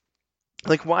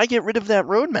 Like, why get rid of that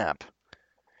roadmap?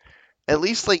 At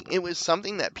least, like, it was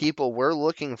something that people were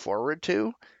looking forward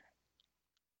to.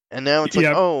 And now it's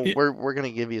like, we're going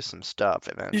to give you some stuff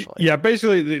eventually. Yeah,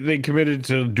 basically, they committed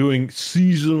to doing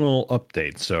seasonal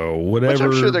updates. So whatever. Which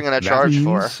I'm sure they're going to charge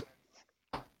for.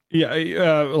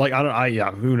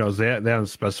 Yeah, who knows? They haven't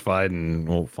specified, and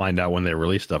we'll find out when they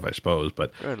release stuff, I suppose.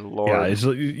 But good Lord.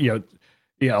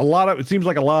 Yeah, it seems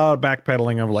like a lot of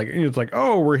backpedaling of like, it's like,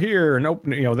 oh, we're here and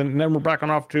open, then we're backing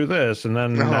off to this, and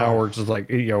then now we're just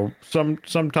like,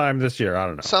 sometime this year, I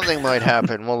don't know. Something might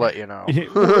happen. We'll let you know.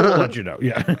 We'll let you know.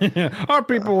 Yeah, our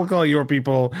people will call your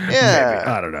people. Yeah, maybe.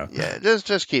 I don't know. Yeah,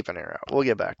 just keep an ear out. We'll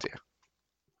get back to you.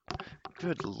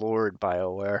 Good Lord,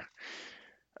 BioWare.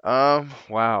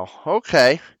 Wow.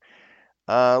 Okay.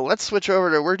 Let's switch over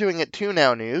to We're Doing It Too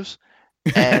Now news,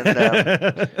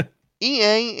 and.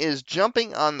 EA is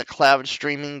jumping on the cloud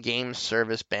streaming game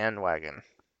service bandwagon.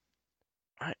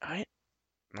 I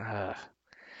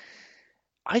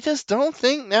just don't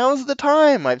think now's the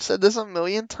time. I've said this a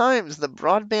million times. The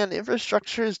broadband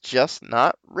infrastructure is just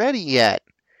not ready yet.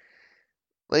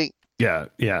 Like, yeah,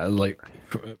 like,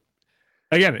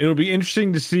 again, it'll be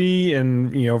interesting to see,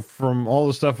 and from all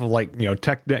the stuff of like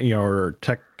tech, or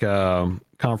tech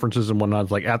conferences and whatnot.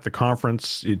 Like at the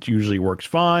conference, it usually works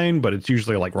fine, but it's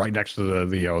usually like right next to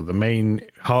the main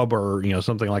hub or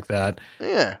something like that.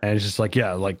 Yeah, and it's just like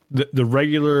like the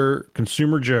regular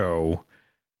consumer Joe,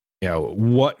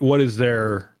 what is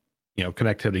their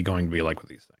connectivity going to be like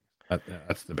with these things?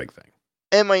 That's the big thing.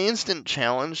 And my instant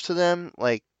challenge to them,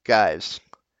 like, guys,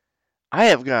 I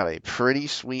have got a pretty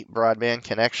sweet broadband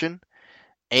connection,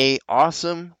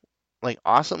 awesomely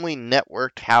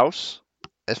networked house.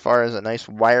 As far as a nice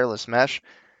wireless mesh,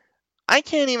 I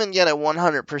can't even get a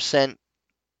 100%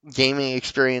 gaming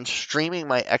experience streaming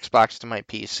my Xbox to my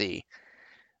PC.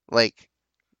 Like,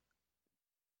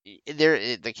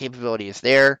 the capability is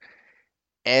there,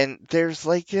 and there's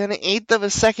like an 1/8 of a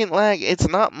second lag. It's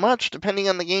not much depending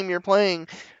on the game you're playing,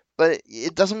 but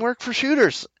it doesn't work for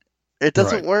shooters. It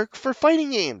doesn't work for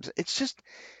fighting games. It's just,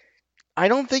 I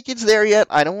don't think it's there yet.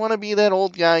 I don't want to be that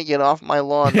old guy, get off my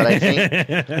lawn, but I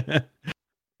think...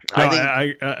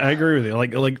 I agree with you.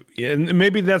 Like, and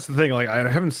maybe that's the thing. Like, I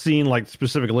haven't seen like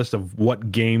specific list of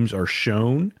what games are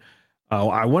shown.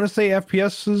 I want to say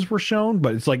FPSs were shown,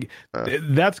 but it's like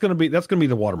that's gonna be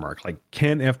the watermark. Like,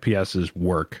 can FPSs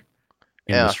work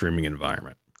in the streaming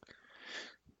environment?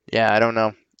 Yeah, I don't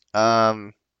know.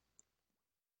 I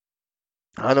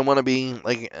don't want to be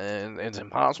like it's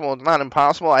impossible. It's not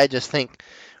impossible. I just think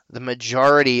the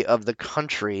majority of the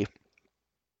country,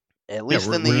 at least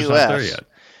in the U.S.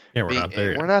 Yeah, we're not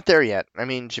there yet. We're not there yet. I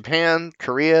mean, Japan,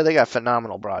 Korea, they got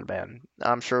phenomenal broadband.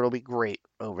 I'm sure it'll be great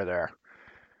over there.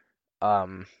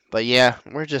 But yeah,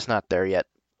 we're just not there yet.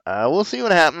 We'll see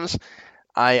what happens.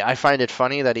 I find it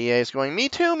funny that EA is going, me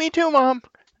too, Mom.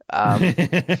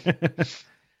 There's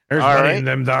money in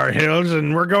them Dar Hills,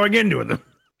 and we're going into them.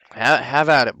 Have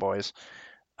at it, boys.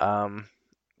 A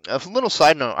little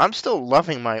side note, I'm still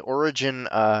loving my Origin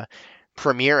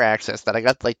Premier access that I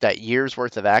got like that year's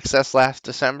worth of access last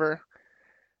December.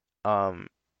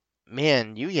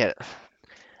 Man, you get,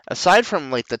 aside from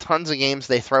like the tons of games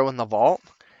they throw in the vault,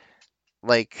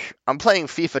 like I'm playing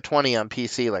FIFA 20 on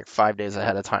PC like 5 days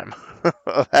ahead of time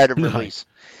ahead of release.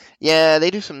 Yeah,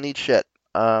 they do some neat shit.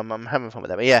 I'm having fun with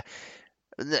that. But yeah,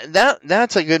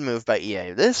 that's a good move by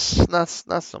EA. This not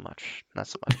so much,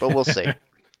 but we'll see.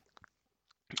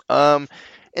 And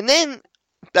then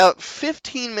about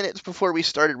 15 minutes before we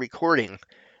started recording,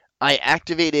 I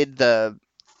activated the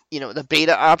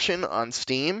beta option on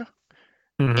Steam,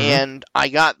 and I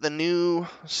got the new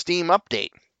Steam update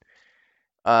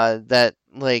that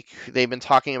like they've been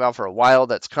talking about for a while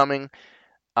that's coming.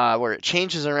 where it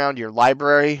changes around your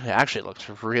library. It actually looks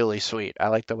really sweet. I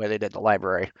like the way they did the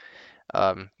library.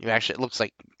 It looks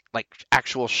like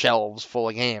actual shelves full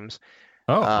of games.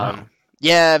 Oh, wow.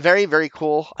 Yeah, very, very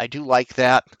cool. I do like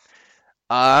that.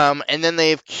 And then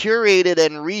they've curated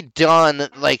and redone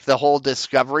like the whole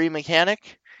discovery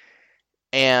mechanic.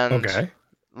 And okay.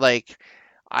 like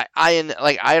I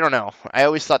don't know. I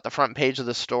always thought the front page of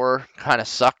the store kind of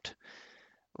sucked.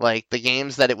 Like the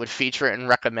games that it would feature and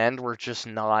recommend were just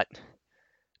not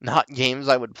games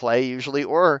I would play usually,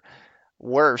 or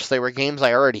worse, they were games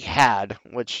I already had,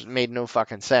 which made no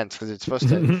fucking sense because it's supposed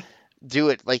to do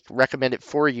it like recommend it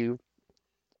for you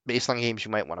based on games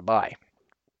you might want to buy.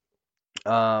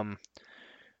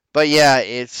 But yeah,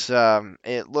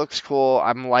 it looks cool.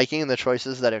 I'm liking the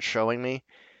choices that it's showing me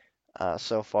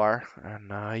so far,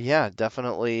 and yeah,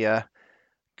 definitely a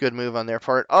good move on their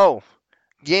part. Oh,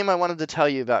 game I wanted to tell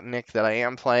you about, Nick, that I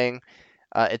am playing.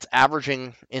 It's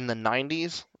averaging in the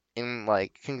 90s in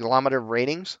like conglomerate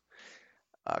ratings.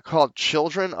 Called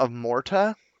Children of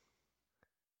Morta.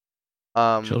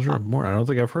 Children of Morta. I don't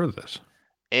think I've heard of this.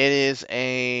 It is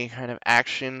a kind of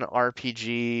action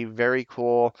RPG, very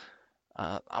cool.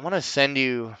 I'm gonna send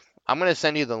you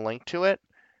the link to it,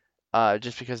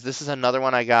 just because this is another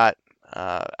one I got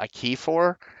a key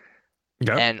for,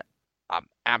 and I'm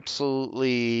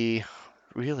absolutely,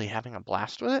 really having a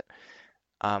blast with it.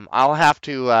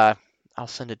 I'll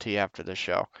send it to you after the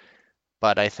show.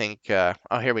 But I think,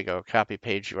 oh, here we go, copy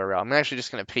page URL. I'm actually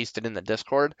just going to paste it in the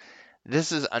Discord.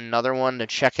 This is another one to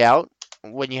check out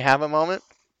when you have a moment.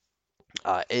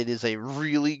 It is a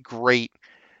really great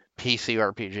PC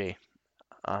RPG.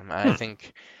 I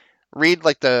think, read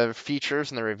like the features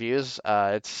and the reviews.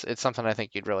 It's something I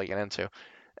think you'd really get into.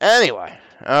 Anyway,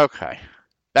 okay,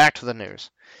 back to the news.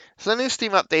 So the new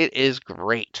Steam update is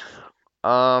great.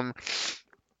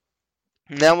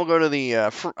 Now we'll go to the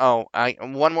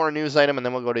one more news item, and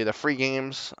then we'll go to the free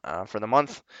games for the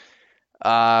month.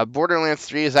 Borderlands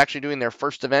 3 is actually doing their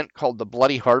first event called the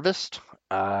Bloody Harvest.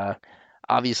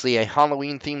 Obviously a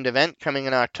Halloween-themed event coming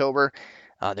in October.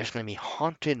 There's going to be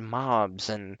haunted mobs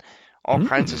and all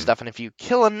kinds of stuff, and if you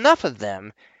kill enough of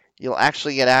them, you'll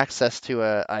actually get access to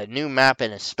a new map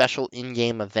and a special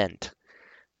in-game event.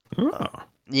 Oh.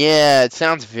 Yeah, it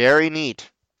sounds very neat.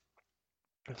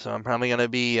 So I'm probably going to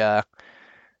be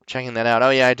checking that out.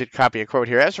 Oh yeah, I did copy a quote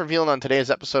here. As revealed on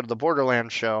today's episode of the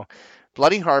Borderlands show,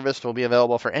 Bloody Harvest will be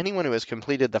available for anyone who has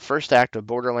completed the first act of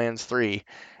Borderlands 3,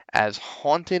 as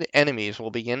haunted enemies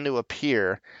will begin to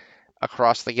appear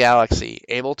across the galaxy,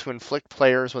 able to inflict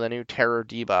players with a new terror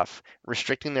debuff,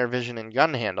 restricting their vision and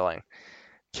gun handling.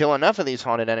 Kill enough of these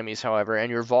haunted enemies, however, and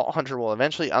your Vault Hunter will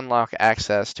eventually unlock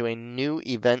access to a new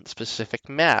event-specific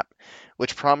map,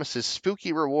 which promises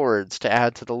spooky rewards to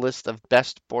add to the list of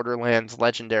best Borderlands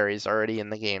legendaries already in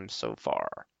the game so far.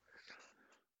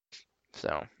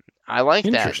 So, I like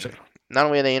that. Not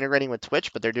only are they integrating with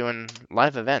Twitch, but they're doing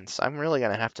live events. I'm really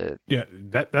gonna have to. Yeah,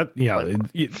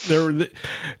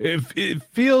 it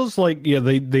feels like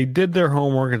they did their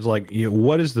homework. It's like,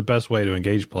 what is the best way to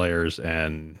engage players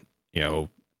and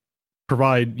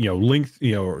provide length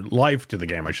life to the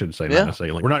game, I should say. Not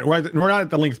necessarily. We're not at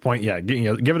the length point yet.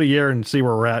 Give it a year and see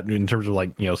where we're at in terms of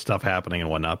stuff happening and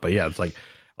whatnot. But yeah, it's like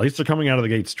at least they're coming out of the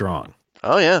gate strong.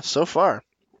 Oh yeah, so far.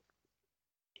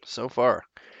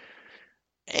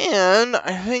 And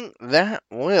I think that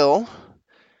will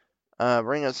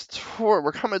bring us toward.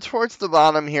 We're coming towards the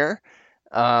bottom here.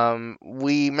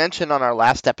 We mentioned on our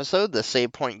last episode the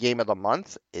save point game of the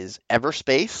month is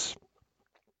Everspace.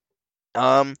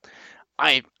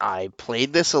 I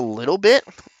played this a little bit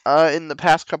in the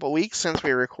past couple weeks since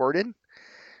we recorded.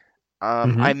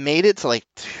 I made it to like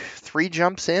 3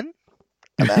 jumps in,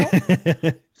 about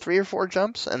 3 or 4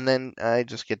 jumps, and then I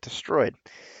just get destroyed.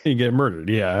 You get murdered,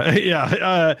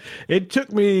 yeah. It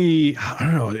took me, I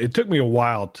don't know, it took me a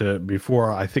while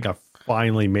before I think I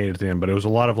finally made it to the end, but it was a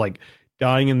lot of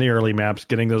dying in the early maps,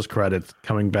 getting those credits,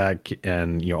 coming back,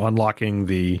 and unlocking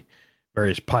the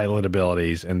various pilot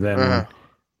abilities, and then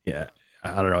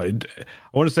I don't know.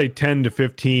 I want to say 10 to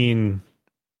 15.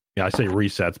 Yeah, I say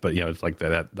resets, but it's like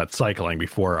that cycling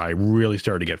before I really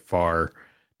started to get far.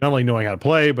 Not only knowing how to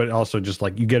play, but also just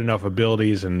you get enough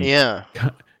abilities and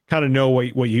kind of know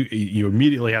what you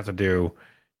immediately have to do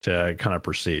to kind of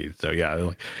proceed. So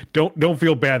yeah, don't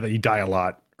feel bad that you die a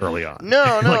lot early on. No,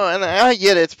 and I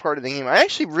get it, it's part of the game. I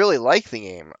actually really like the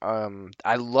game.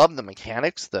 I love the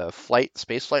mechanics, the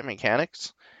space flight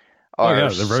mechanics. Are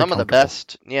some of the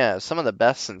best. Yeah, some of the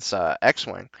best since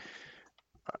X-Wing.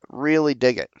 Really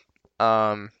dig it.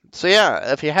 So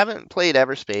yeah, if you haven't played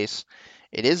Everspace,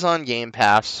 it is on Game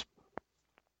Pass,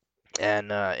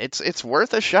 And it's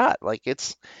worth a shot. Like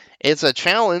it's a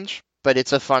challenge, but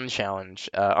it's a fun challenge.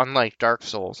 Unlike Dark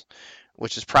Souls,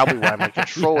 which is probably why my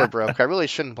controller broke. I really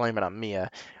shouldn't blame it on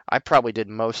Mia. I probably did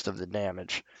most of the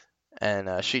damage,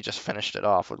 and she just finished it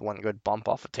off with one good bump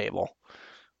off a table.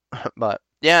 But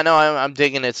yeah, no, I'm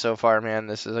digging it so far, man.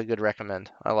 This is a good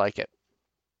recommend. I like it.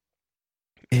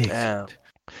 Yeah.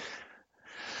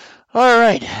 All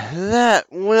right, that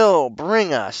will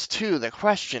bring us to the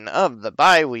question of the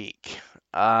bye week.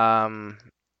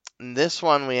 This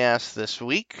one we asked this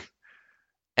week,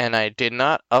 and I did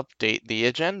not update the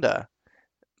agenda,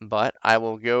 but I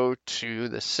will go to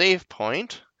the save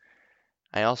point.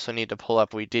 I also need to pull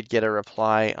up, we did get a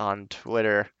reply on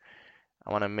Twitter.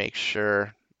 I want to make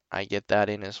sure I get that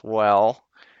in as well.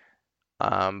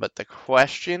 But the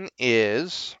question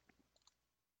is,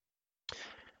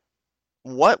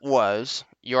 what was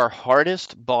your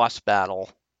hardest boss battle,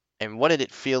 and what did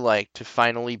it feel like to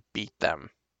finally beat them?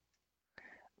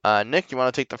 Nick, you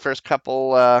want to take the first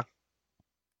couple?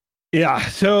 Yeah,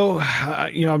 so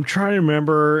I'm trying to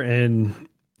remember, and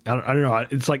I don't know.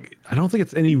 It's like I don't think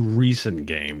it's any recent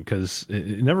game because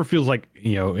it never feels like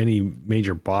any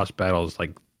major boss battle is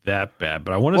like that bad.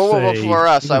 But I want to say, well, for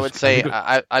us, I'd say,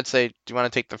 do you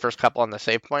want to take the first couple on the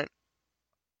save point?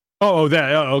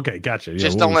 Okay, gotcha.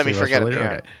 Just don't let me forget it.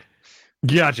 Okay.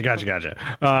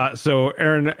 Gotcha. So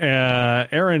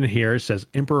Aaron here says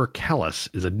Emperor Callus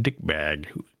is a dickbag.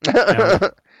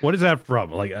 What is that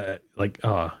from?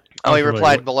 He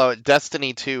replied below it.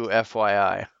 Destiny 2,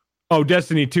 FYI. Oh,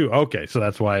 Destiny 2. Okay, so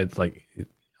that's why it's like.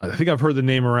 I think I've heheard the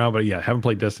name around, but yeah, haven't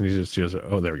played Destiny 2.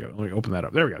 Oh, there we go. Let me open that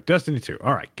up. There we go. Destiny 2.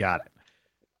 All right, got it.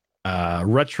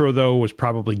 Retro though was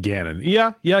probably Ganon.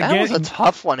 Yeah. That was a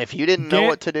tough one if you didn't know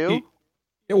what to do.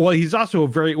 Well, he's also a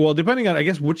very depending on I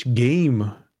guess which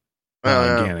game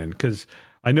Ganon, because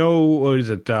I know what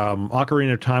is it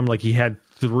Ocarina of Time, like he had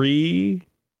three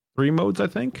modes, I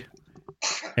think,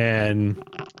 and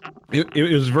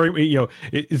it was very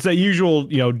it's that usual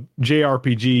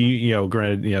JRPG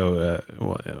granted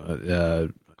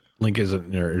Link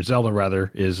isn't, or Zelda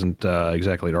rather isn't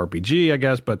exactly an RPG, I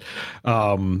guess, but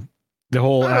the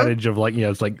whole adage of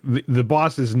it's like the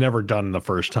boss is never done the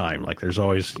first time. Like there's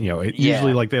always,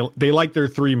 usually like they like their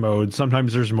 3 modes.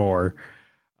 Sometimes there's more.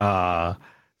 So I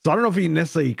don't know if you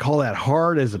necessarily call that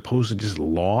hard as opposed to just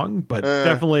long, but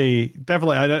definitely.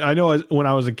 I know when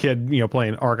I was a kid,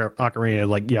 playing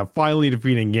Ocarina, finally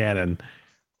defeating Ganon.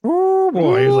 Oh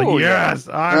boy, he's like, yes,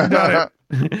 I've done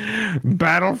it.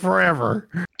 Battle forever.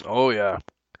 Oh yeah.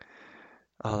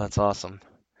 Oh, that's awesome.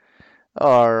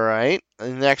 All right, the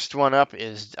next one up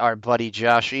is our buddy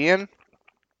Josh Ian.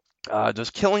 Does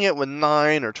killing it with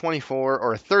 9 or 24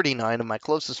 or 39 of my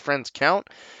closest friends count?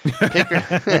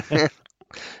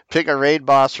 Pick a raid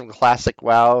boss from Classic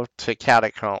WoW to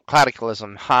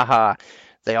Cataclysm. Haha.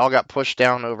 They all got pushed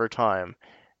down over time.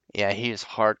 Yeah, he's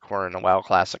hardcore in the WoW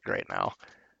Classic right now.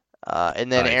 And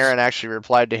then nice. Aaron actually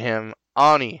replied to him,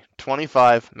 Ani,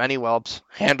 25, many whelps,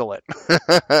 handle it.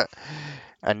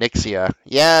 Anixia.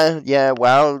 Yeah,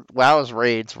 WoW's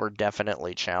raids were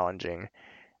definitely challenging.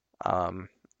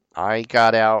 I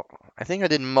got out, I think I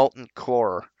did Molten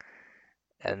Core,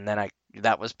 and then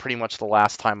that was pretty much the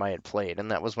last time I had played,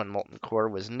 and that was when Molten Core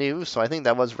was new, so I think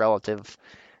that was relative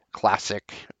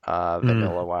classic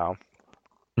vanilla WoW.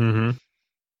 Mm-hmm.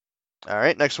 All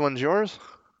right, next one's yours.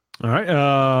 All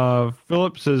right,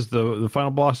 Philip says the final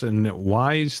boss in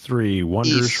Wise 3,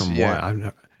 Wonders from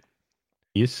Wise.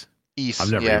 Yes? East.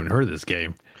 I've never even heard of this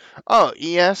game. Oh,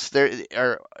 ES,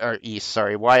 there or East,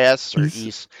 sorry, YS or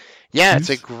East. Yeah, it's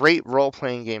a great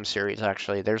role-playing game series.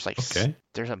 Actually, there's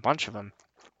there's a bunch of them.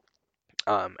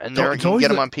 And you can get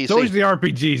them on PC. It's always the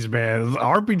RPGs, man.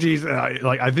 RPGs,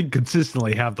 I think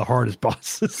consistently have the hardest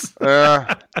bosses.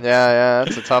 Yeah,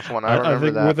 that's a tough one. I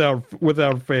remember that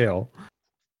without fail.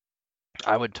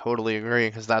 I would totally agree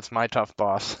because that's my tough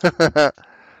boss.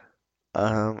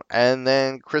 And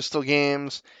then Crystal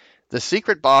Games. The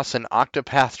secret boss in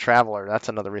Octopath Traveler. That's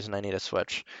another reason I need a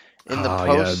Switch. In the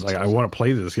post, I want to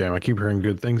play this game. I keep hearing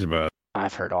good things about it.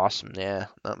 I've heard awesome. Yeah,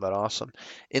 nothing but awesome.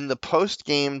 In the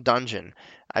post-game dungeon,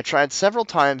 I tried several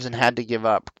times and had to give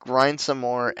up, grind some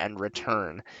more, and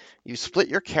return. You split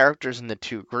your characters into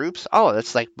 2 groups. Oh,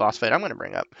 that's like boss fight I'm going to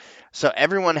bring up. So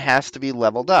everyone has to be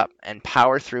leveled up and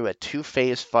power through a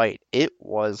 2-phase fight. It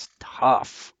was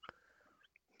tough.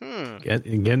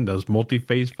 Again, those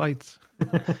multi-phase fights.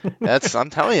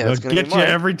 I'm telling you, that's going to get you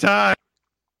every time.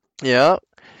 Yeah.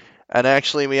 And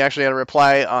we had a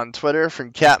reply on Twitter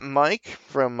from Captain Mike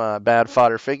from Bad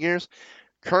Fodder Figures.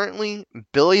 Currently,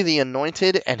 Billy the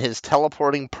Anointed and his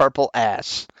teleporting purple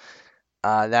ass.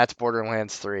 That's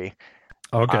Borderlands 3.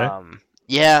 Okay.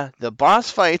 Yeah, the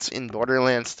boss fights in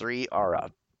Borderlands 3 are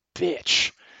a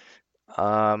bitch.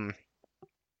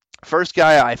 First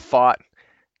guy I fought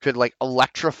could like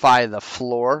electrify the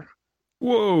floor.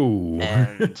 Whoa.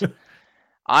 And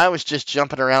I was just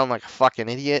jumping around like a fucking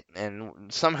idiot, and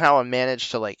somehow I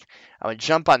managed to I would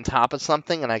jump on top of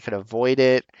something and I could avoid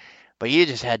it, but you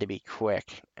just had to be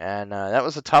quick. And that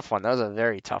was a tough one. That was a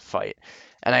very tough fight.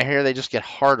 And I hear they just get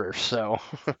harder, so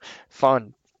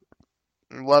fun.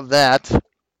 Love that.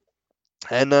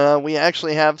 And we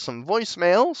actually have some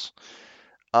voicemails.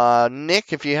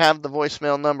 Nick, if you have the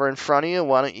voicemail number in front of you,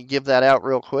 why don't you give that out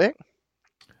real quick?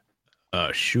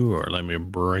 Sure. Let me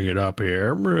bring it up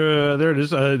here. There it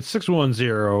is.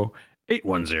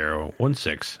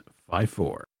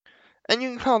 610-810-1654. And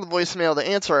you can call the voicemail to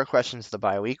answer our questions the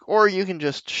bye week, or you can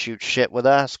just shoot shit with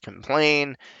us,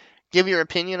 complain, give your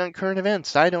opinion on current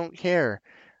events. I don't care.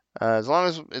 As long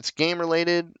as it's game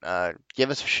related, give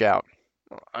us a shout.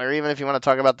 Or even if you want to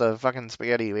talk about the fucking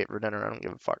spaghetti you ate for dinner, I don't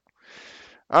give a fuck.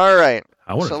 All right.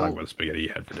 I want to talk about the spaghetti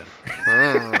you had for dinner.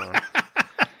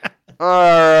 All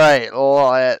right,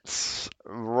 let's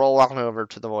roll on over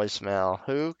to the voicemail.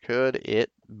 Who could it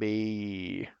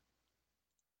be?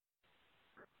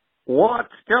 What's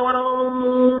going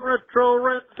on, Retro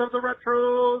Rents of the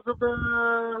Retros of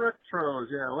the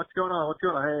Retros? Yeah, what's going on?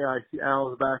 Hey, I see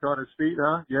Al's back on his feet,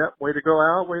 huh? Yep, way to go,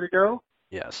 Al, way to go.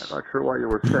 Yes. I'm not sure why you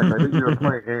were sick. I think you were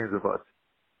playing games with us.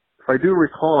 If I do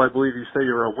recall, I believe you say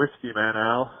you're a whiskey man,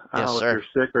 Al. Yes, Al, sir. if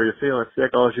you're sick or you're feeling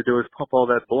sick, all you do is pump all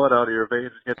that blood out of your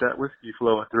veins and get that whiskey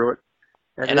flowing through it.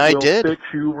 And I did. It will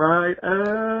fix you right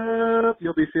up.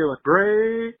 You'll be feeling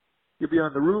great. You'll be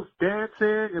on the roof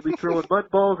dancing. You'll be throwing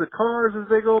mud balls at cars as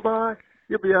they go by.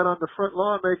 You'll be out on the front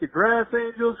lawn making grass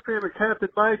angels, screaming Captain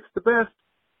Mike's the best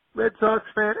Red Sox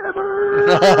fan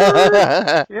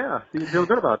ever. Yeah, so you feel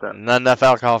good about that. Not enough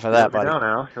alcohol for that, buddy.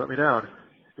 You let me down.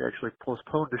 You actually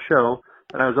postponed the show,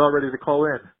 and I was all ready to call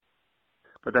in.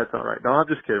 But that's all right. No, I'm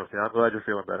just kidding with you. I'm glad you're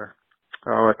feeling better.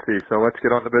 Let's see. So let's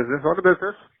get on to business.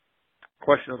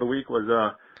 Question of the week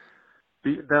was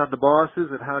beating down the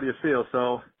bosses, and how do you feel?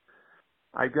 So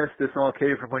I guess this all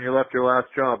came from when you left your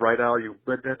last job, right, Al? You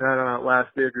went in that on that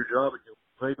last day of your job, and you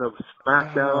played a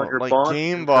smackdown on your boss. Like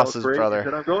game bosses, brother. You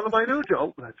said, I'm going to my new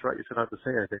job. That's right. You said not to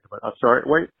say anything. But I'm sorry.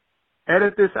 Wait.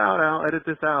 Edit this out, Al. Edit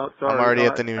this out. Sorry. I'm already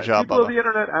at the new job, people Bubba. on the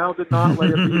internet, Al did not lay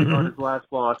a beating on his last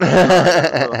boss.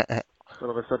 A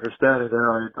little misunderstanding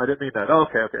there. I didn't mean that.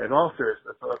 Okay. In all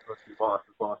seriousness, let's see boss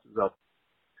is up.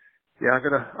 Yeah, I'm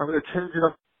gonna change it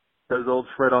up because old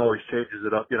Fred always changes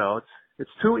it up. You know,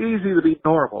 it's too easy to be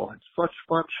normal. It's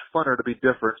much funner to be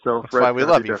different. So that's why we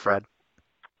love you, Fred.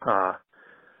 Yeah,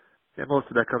 most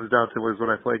of that comes down to is when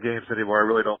I play games anymore, I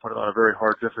really don't put it on a very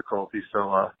hard difficulty. So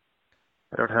I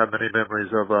don't have many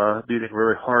memories of beating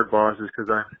really hard bosses because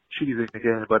I'm cheesing the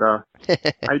game. But I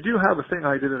do have a thing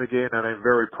I did in a game that I'm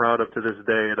very proud of to this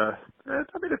day. And I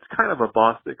mean, it's kind of a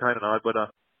boss thing, kind of odd, but I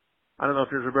don't know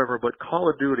if you remember, but Call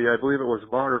of Duty, I believe it was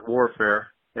Modern Warfare.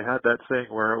 They had that thing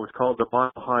where it was called the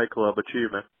Mile High Club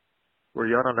Achievement, where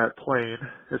you got on that plane.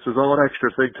 This was all an extra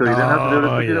thing, too. You didn't have to do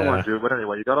this if you didn't want to. But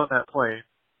anyway, you got on that plane.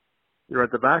 You're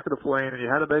at the back of the plane, and you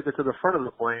had to make it to the front of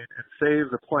the plane and save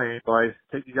the plane by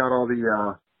taking out all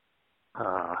the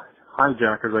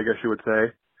hijackers, I guess you would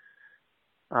say.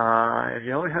 And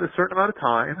you only had a certain amount of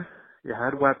time. You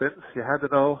had weapons. You had to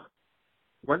know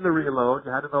when to reload.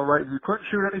 You had to know right. You couldn't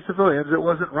shoot any civilians. It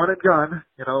wasn't run and gun.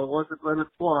 You know, it wasn't let it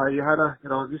fly. You had to,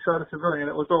 if you shot a civilian,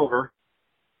 it was over.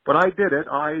 But I did it.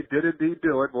 I did indeed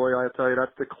do it. Boy, I tell you,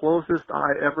 that's the closest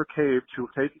I ever came to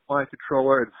taking my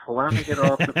controller and slamming it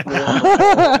off the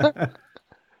floor.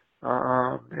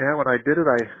 Yeah, when I did it,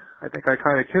 I think I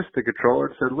kind of kissed the controller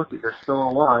and said, look, you're still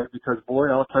alive. Because,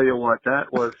 boy, I'll tell you what,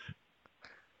 that was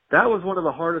one of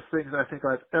the hardest things I think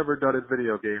I've ever done in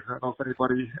video games. I don't know if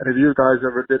any of you guys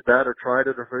ever did that or tried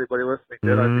it, or if anybody listening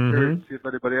did. I'd be curious to see if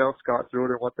anybody else got through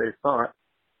it and what they thought.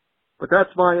 But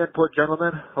that's my input,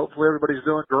 gentlemen. Hopefully everybody's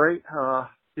doing great.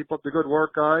 Keep up the good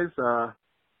work, guys. Oh,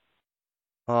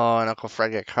 and Uncle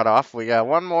Fred got cut off. We got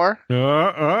one more.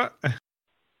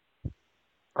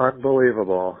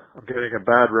 Unbelievable. I'm getting a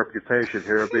bad reputation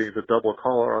here of being the double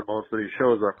caller on most of these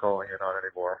shows I'm calling in on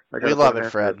anymore. We love it,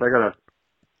 Fred. I gotta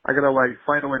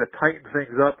find a way to tighten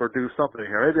things up or do something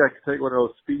here. Maybe I can take one of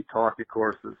those speed talking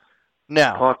courses.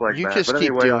 No, talk like you that. just but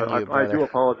keep anyway, doing I do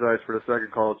apologize for the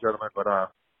second call, gentlemen, but I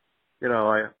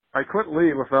couldn't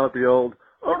leave without the old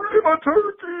Arriba Turkey.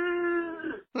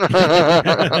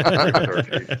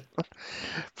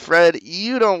 Fred,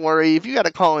 you don't worry. If you got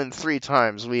to call in 3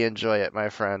 times, we enjoy it, my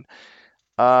friend.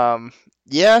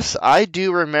 Yes, I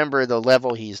do remember the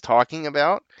level he's talking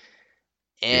about.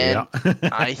 And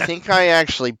I think I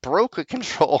actually broke a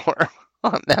controller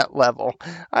on that level.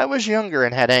 I was younger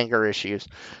and had anger issues.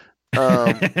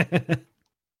 Yeah,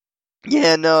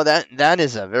 no, that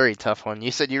is a very tough one.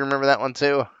 You said you remember that one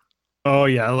too? Oh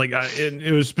yeah, like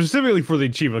it was specifically for the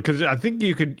achievement because I think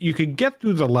you could get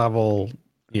through the level,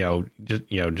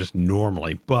 just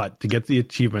normally, but to get the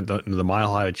achievement, the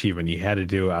Mile High achievement, you had to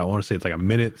do, I want to say it's like a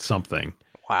minute something.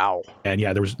 Wow. And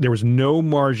yeah, there was no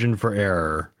margin for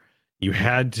error. You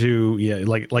had to,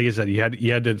 like I said, you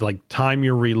had to like time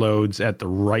your reloads at the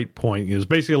right point. It was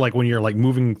basically like when you're like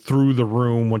moving through the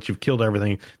room once you've killed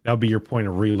everything, that would be your point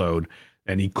of reload.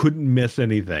 And he couldn't miss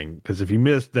anything because if you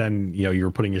missed, then you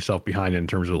were putting yourself behind in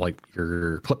terms of like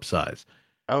your clip size.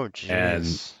 Oh, jeez.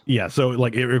 And yeah, so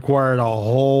like it required a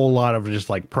whole lot of just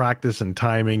like practice and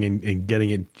timing and getting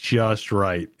it just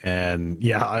right. And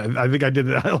yeah, I think I did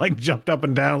it. I like jumped up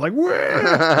and down like,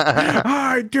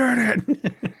 I did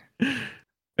it.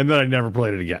 And then I never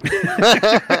played it again.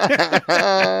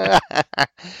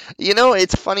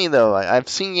 It's funny though. I've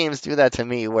seen games do that to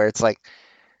me where it's like,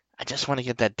 I just want to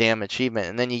get that damn achievement,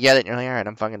 and then you get it, and you're like, all right,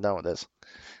 I'm fucking done with this.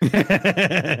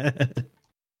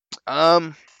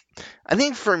 I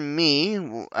think for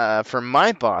me, for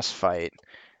my boss fight,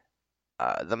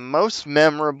 the most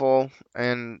memorable,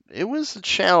 and it was a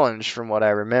challenge from what I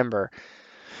remember,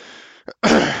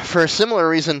 for a similar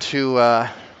reason to,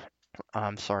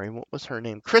 I'm sorry, what was her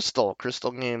name? Crystal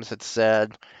Games had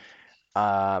said,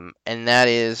 and that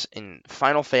is in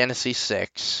Final Fantasy VI.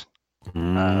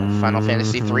 Final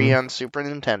Fantasy 3 on Super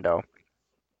Nintendo.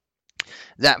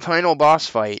 That final boss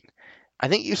fight, I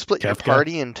think you split your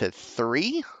party into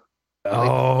 3.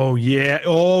 Oh yeah.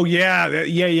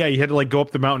 You had to like go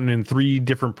up the mountain in 3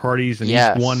 different parties, and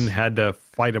each one had to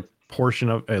fight a portion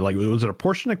of was it a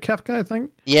portion of Kefka, I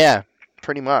think? Yeah,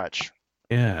 pretty much.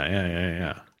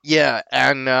 Yeah. Yeah,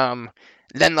 and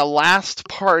then the last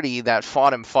party that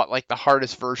fought like the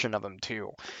hardest version of him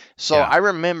too. So yeah. I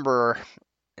remember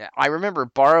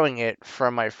borrowing it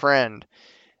from my friend,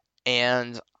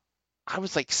 and I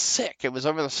was like sick. It was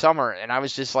over the summer, and I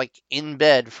was just like in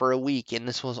bed for a week, and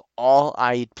this was all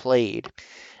I'd played.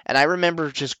 And I remember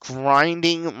just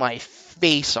grinding my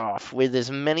face off with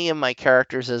as many of my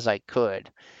characters as I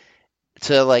could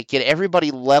to like get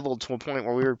everybody leveled to a point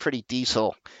where we were pretty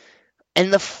diesel.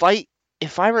 And the fight,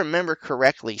 if I remember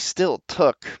correctly, still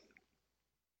took,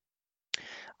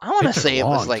 I want to say it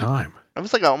was like time. It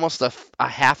was like almost a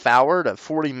half hour to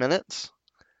 40 minutes.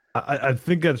 I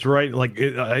think that's right. Like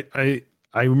I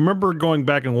remember going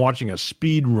back and watching a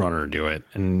speedrunner do it,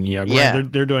 and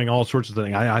they're doing all sorts of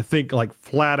things. I think like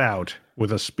flat out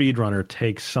with a speedrunner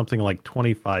takes something like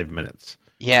 25 minutes.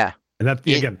 Yeah. And that's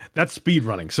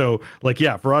speedrunning. So like,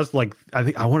 yeah, for us, like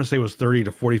I want to say it was 30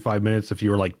 to 45 minutes if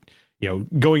you were like,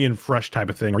 going in fresh type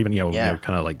of thing, or even,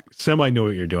 kind of like semi know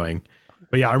what you're doing.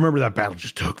 But yeah, I remember that battle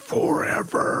just took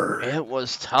forever. It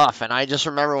was tough. And I just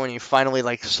remember when you finally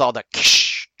like saw the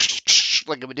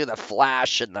like it would do the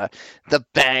flash and the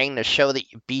bang to show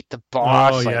that you beat the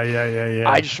boss. Oh, like, yeah.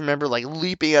 I just remember like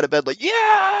leaping out of bed like, yeah!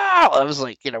 I was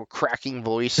like, cracking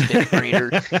voice, 5th grader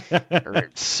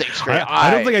or 6th grade. I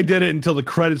don't think I did it until the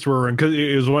credits were in, because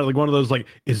it was one of those like,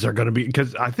 is there going to be,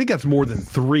 because I think that's more than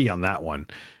 3 on that one.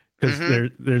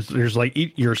 Because there's like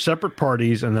your separate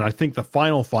parties, and then I think the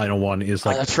final one is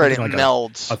like, that's right, it like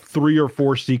melds a 3 or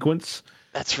 4 sequence.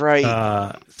 That's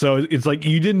right. So it's like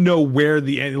you didn't know where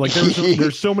the end. Like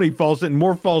there's so many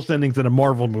more false endings than a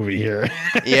Marvel movie here.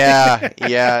 yeah.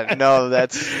 No,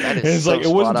 that is. It's so like it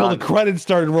wasn't until the credits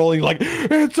started rolling, like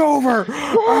it's over.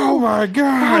 Oh my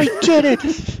god, I did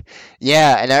it.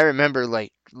 Yeah, and I remember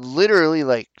like literally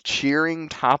like cheering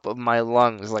top of my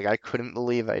lungs, like I couldn't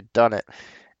believe I'd done it.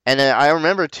 And I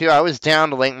remember too, I was down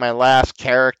to like my last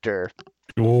character.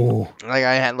 Oh. Like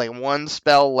I had like one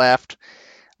spell left,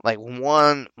 like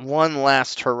one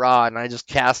last hurrah, and I just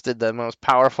casted the most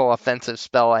powerful offensive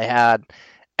spell I had,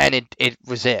 and it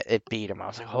was it. It beat him. I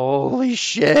was like, holy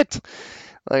shit!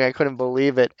 Like I couldn't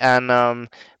believe it. And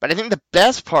but I think the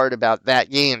best part about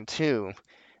that game too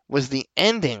was the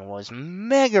ending was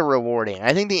mega rewarding.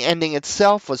 I think the ending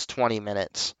itself was 20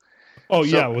 minutes. Oh,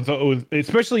 so, yeah, with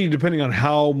especially depending on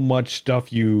how much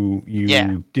stuff you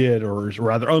did, or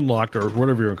rather unlocked, or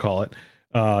whatever you want to call it.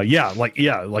 I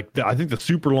think the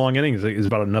super long ending is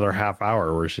about another half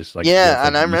hour, where it's just like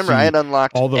and I remember I had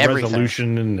unlocked all the everything.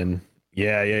 Resolution and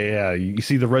you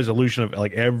see the resolution of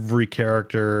like every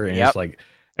character, and it's like,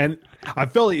 and I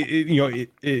felt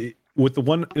it with the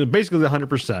one basically the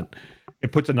 100%,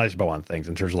 it puts a nice bow on things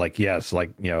in terms of like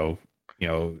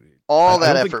all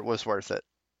that effort was worth it.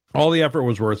 all the effort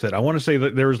was worth it. I want to say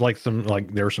that there was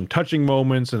there were some touching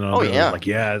moments, and was like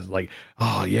it's like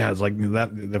that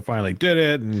they finally did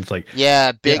it, and it's like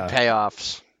big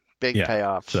payoffs,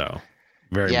 payoffs. So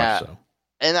very much so.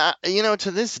 And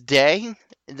to this day,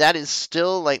 that is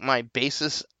still like my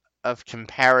basis of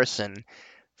comparison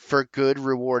for good,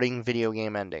 rewarding video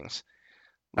game endings.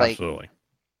 Like, absolutely.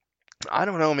 I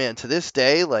don't know, man. To this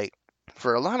day, like,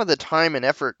 for a lot of the time and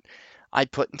effort I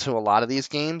put into a lot of these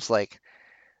games, like,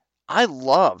 I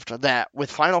loved that with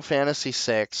Final Fantasy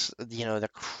VI, the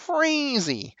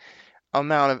crazy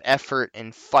amount of effort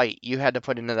and fight you had to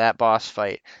put into that boss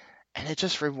fight. And it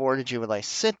just rewarded you with, like,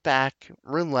 sit back,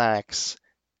 relax,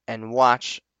 and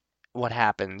watch what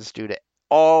happens due to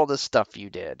all the stuff you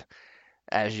did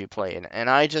as you played. And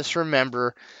I just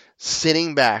remember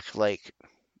sitting back like,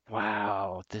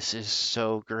 wow, this is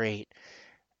so great.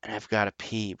 And I've got to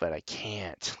pee, but I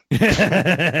can't.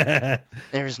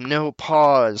 There's no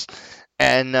pause.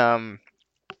 And I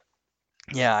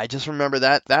just remember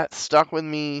that stuck with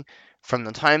me from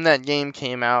the time that game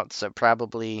came out. So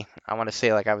probably, I want to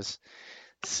say like I was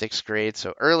 6th grade,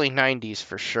 so early 90s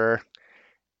for sure.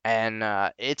 And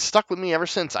it stuck with me ever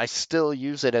since. I still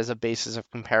use it as a basis of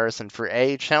comparison for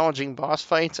A, challenging boss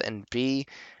fights, and B,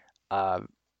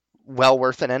 well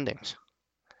worth it endings.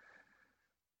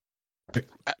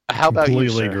 How about you, sir?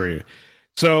 Completely agree.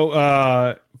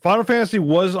 So Final Fantasy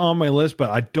was on my list,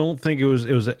 but I don't think it was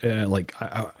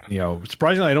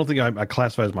surprisingly, I don't think I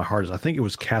classify as my hardest. I think it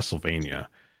was Castlevania.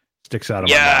 Sticks out of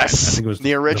my mind. I think it was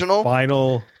the original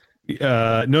final.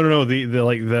 No,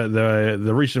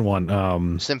 the recent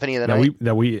one. Symphony of the Night.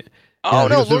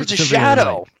 Lords of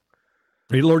Shadow.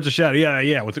 Lords of Shadow.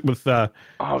 Yeah, with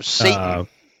Satan.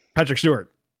 Patrick Stewart.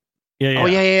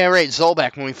 Yeah. Right.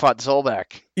 Zolback, when we fought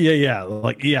Zolback. Yeah.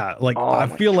 I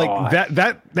feel like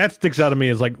that sticks out to me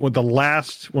as like one of the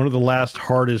last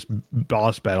hardest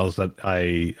boss battles that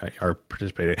I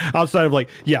participated in. Outside of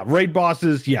raid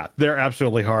bosses, they're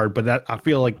absolutely hard, but that I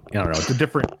feel like it's a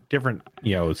different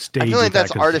stage. I feel like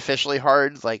that's artificially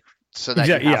hard, like. So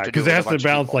that because it has to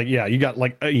balance. You got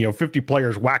 50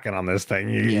 players whacking on this thing.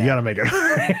 You got to make it.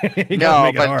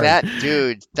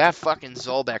 That fucking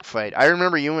Zolback fight. I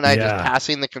remember you and I just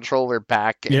passing the controller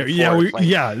back. And forth,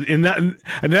 and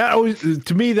that always,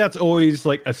 to me, that's always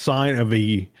like a sign of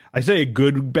a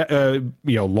good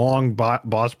long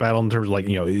boss battle in terms of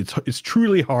it's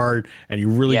truly hard and you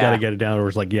really got to get it down. Where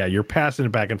it's you're passing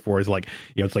it back and forth. It's like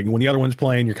when the other one's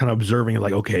playing, you're kind of observing.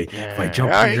 Like, okay, if I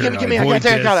jump here, give me. I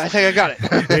think I got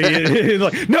it.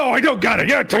 Like, no, I don't got it.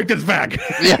 Yeah, take this back.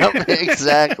 Yep,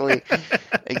 exactly.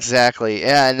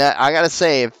 Yeah, and I gotta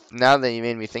say, now that you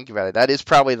made me think about it, that is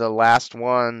probably the last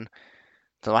boss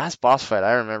fight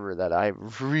I remember that I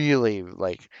really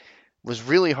was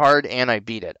really hard, and I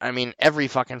beat it. I mean, every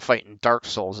fucking fight in Dark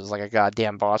Souls is like a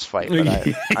goddamn boss fight, but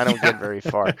I don't get very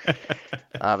far.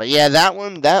 But yeah, that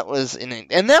one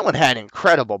had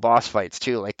incredible boss fights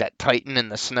too, like that Titan in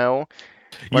the snow,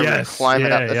 where we're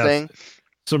climbing up the thing.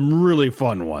 Some really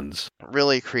fun ones.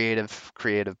 Really creative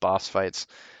boss fights.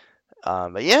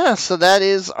 But yeah, so that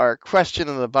is our question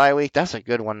of the bye week. That's a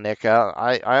good one, Nick.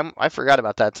 I forgot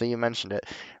about that till you mentioned it.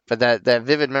 But that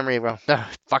vivid memory. Well,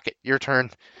 fuck it, your turn.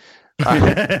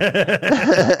 That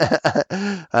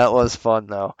was fun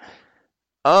though.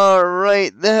 All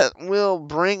right, that will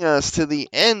bring us to the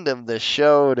end of the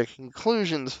show, to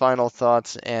conclusions, final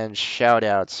thoughts, and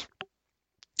shout-outs.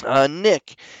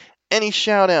 Nick, any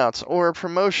shout-outs or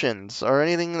promotions or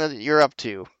anything that you're up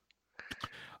to?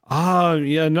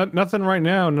 Nothing right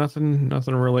now. Nothing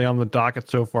really on the docket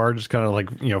so far. Just kind of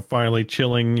finally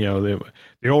chilling.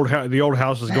 The old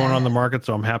house is going on the market,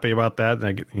 so I'm happy about that.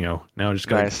 And now just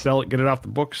gotta sell it, get it off the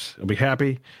books. I'll be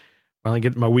happy. Finally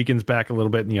get my weekends back a little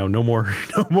bit. No more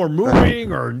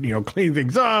moving or cleaning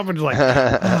things up. And just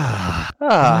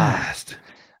last.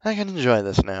 I can enjoy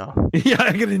this now. Yeah,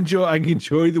 I can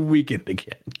enjoy the weekend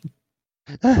again.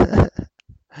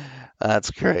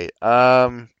 That's great.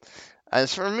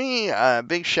 As for me, a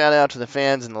big shout out to the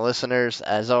fans and the listeners.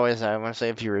 As always, I want to say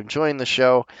if you're enjoying the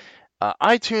show,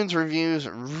 iTunes reviews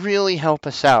really help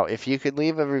us out. If you could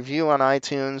leave a review on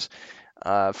iTunes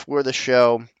for the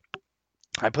show,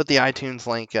 I put the iTunes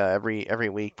link every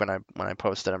week when I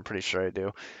post it. I'm pretty sure I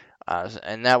do,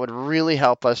 and that would really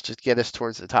help us to get us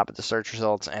towards the top of the search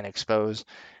results and expose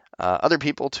other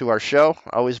people to our show.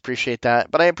 I always appreciate that.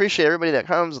 But I appreciate everybody that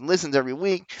comes and listens every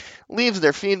week, leaves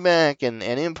their feedback and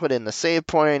input in the save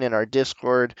point in our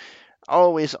Discord.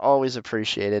 Always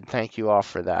appreciated. Thank you all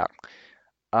for that.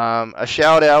 A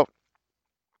shout out.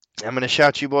 I'm going to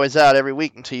shout you boys out every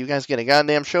week until you guys get a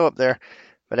goddamn show up there.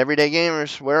 But Everyday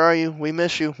Gamers, where are you? We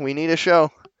miss you. We need a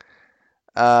show.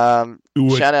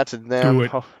 Shout out to them. Do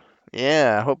it.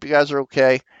 Yeah, hope you guys are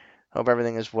okay. Hope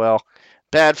everything is well.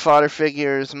 Bad Fodder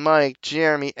Figures, Mike,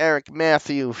 Jeremy, Eric,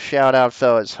 Matthew. Shout out,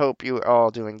 fellas. Hope you are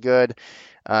all doing good.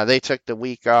 They took the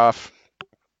week off.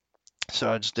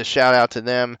 So just a shout out to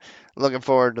them. Looking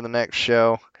forward to the next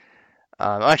show.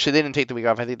 Actually, they didn't take the week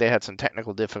off. I think they had some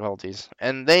technical difficulties.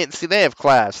 And they have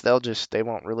class. They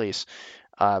won't release.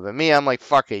 But me, I'm like,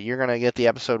 fuck it. You're going to get the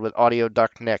episode with Audio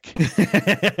Duck Nick.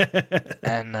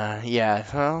 And, yeah,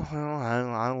 well,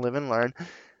 I'll live and learn.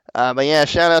 But yeah,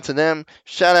 shout out to them.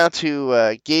 Shout out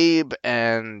to Gabe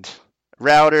and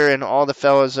Router and all the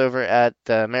fellas over at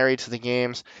Married to the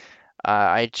Games.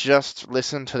 I just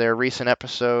listened to their recent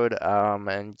episode,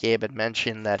 and Gabe had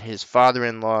mentioned that his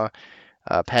father-in-law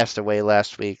passed away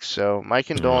last week. So my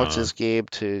condolences, Gabe,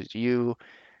 to you,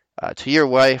 to your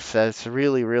wife. That's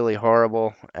really, really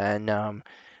horrible. And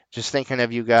just thinking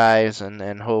of you guys,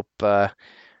 and hope you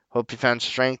find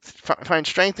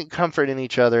strength and comfort in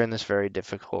each other in this very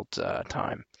difficult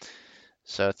time.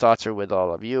 So thoughts are with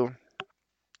all of you.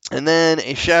 And then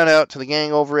a shout out to the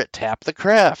gang over at Tap the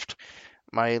Craft,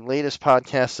 my latest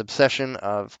podcast obsession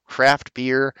of craft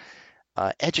beer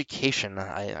education,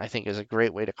 I think is a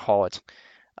great way to call it.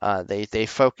 They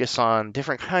focus on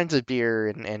different kinds of beer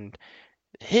and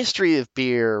history of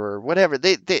beer or whatever.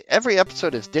 Every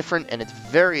episode is different, and it's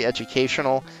very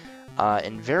educational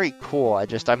and very cool.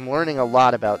 I'm learning a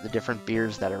lot about the different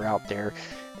beers that are out there.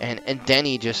 And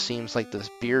Denny just seems like this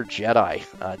beer Jedi,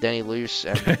 Denny Luce.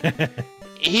 And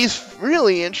he's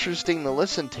really interesting to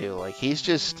listen to. Like,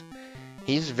 he's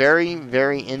very,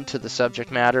 very into the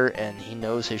subject matter, and he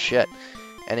knows his shit.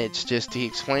 And it's just, he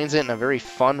explains it in a very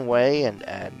fun way, and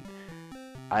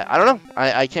I don't know.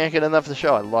 I can't get enough of the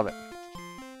show. I love it.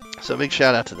 So big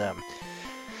shout out to them.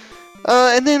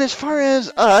 And then as far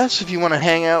as us, if you want to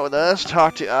hang out with us,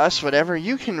 talk to us, whatever,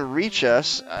 you can reach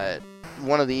us.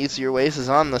 One of the easier ways is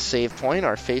on the Save Point,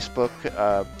 our Facebook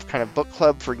kind of book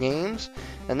club for games.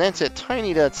 And that's at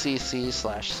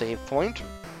tiny.cc/savepoint.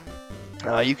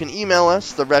 You can email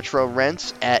us,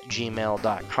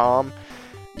 theretrorents@gmail.com.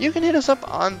 You can hit us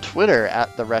up on Twitter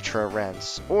at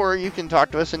theretrorents, or you can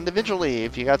talk to us individually.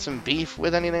 If you got some beef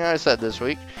with anything I said this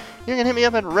week, you can hit me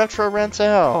up at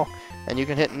RetroRentsL, and you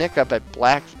can hit Nick up at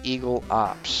Black Eagle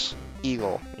Ops.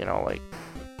 Eagle, like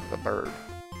the bird.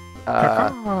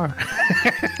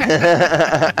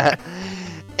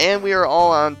 And we are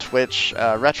all on Twitch.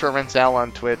 RetroRentsL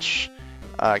on Twitch.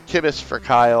 Kibis for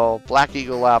Kyle, Black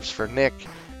Eagle Ops for Nick,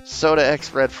 Soda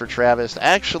X Red for Travis.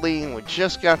 Actually, we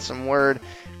just got some word.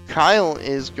 Kyle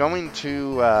is going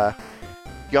to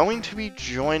be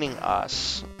joining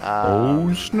us.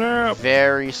 Oh snap!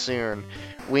 Very soon.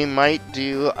 We might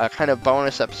do a kind of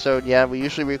bonus episode. Yeah, we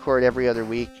usually record every other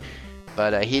week,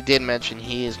 but he did mention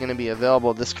he is going to be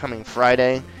available this coming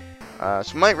Friday. So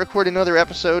might record another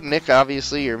episode. Nick,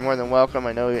 obviously, you're more than welcome.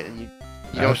 I know you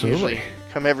don't usually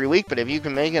come every week, but if you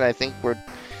can make it, I think we're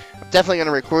definitely going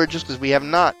to record, just because we have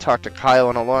not talked to Kyle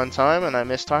in a long time, and I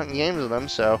miss talking games with him.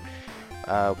 So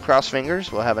cross fingers,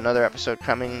 we'll have another episode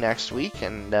coming next week,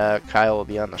 and Kyle will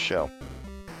be on the show.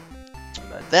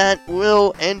 But that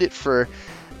will end it for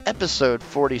episode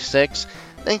 46.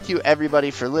 Thank you,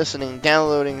 everybody, for listening,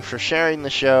 downloading, for sharing the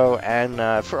show,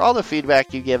 and for all the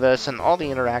feedback you give us and all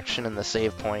the interaction in the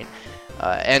Save Point.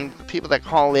 And people that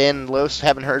call in. Los,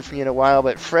 haven't heard from you in a while,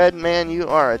 but Fred, man, you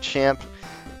are a champ.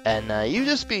 And you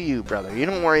just be you, brother. You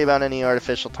don't worry about any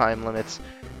artificial time limits.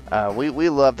 We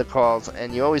love the calls,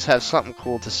 and you always have something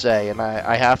cool to say. And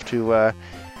I have to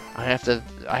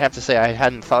say I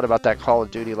hadn't thought about that Call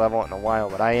of Duty level in a while,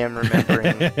 but I am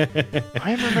remembering.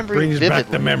 Brings vividly. Back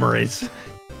the memories.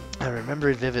 I remember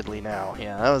it vividly now.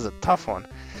 Yeah, that was a tough one.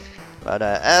 But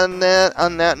on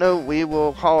that note, we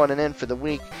will call it an end for the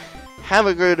week. Have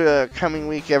a good coming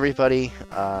week, everybody.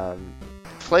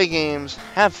 Play games,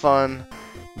 have fun,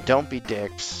 don't be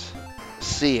dicks.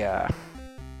 See ya.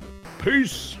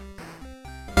 Peace.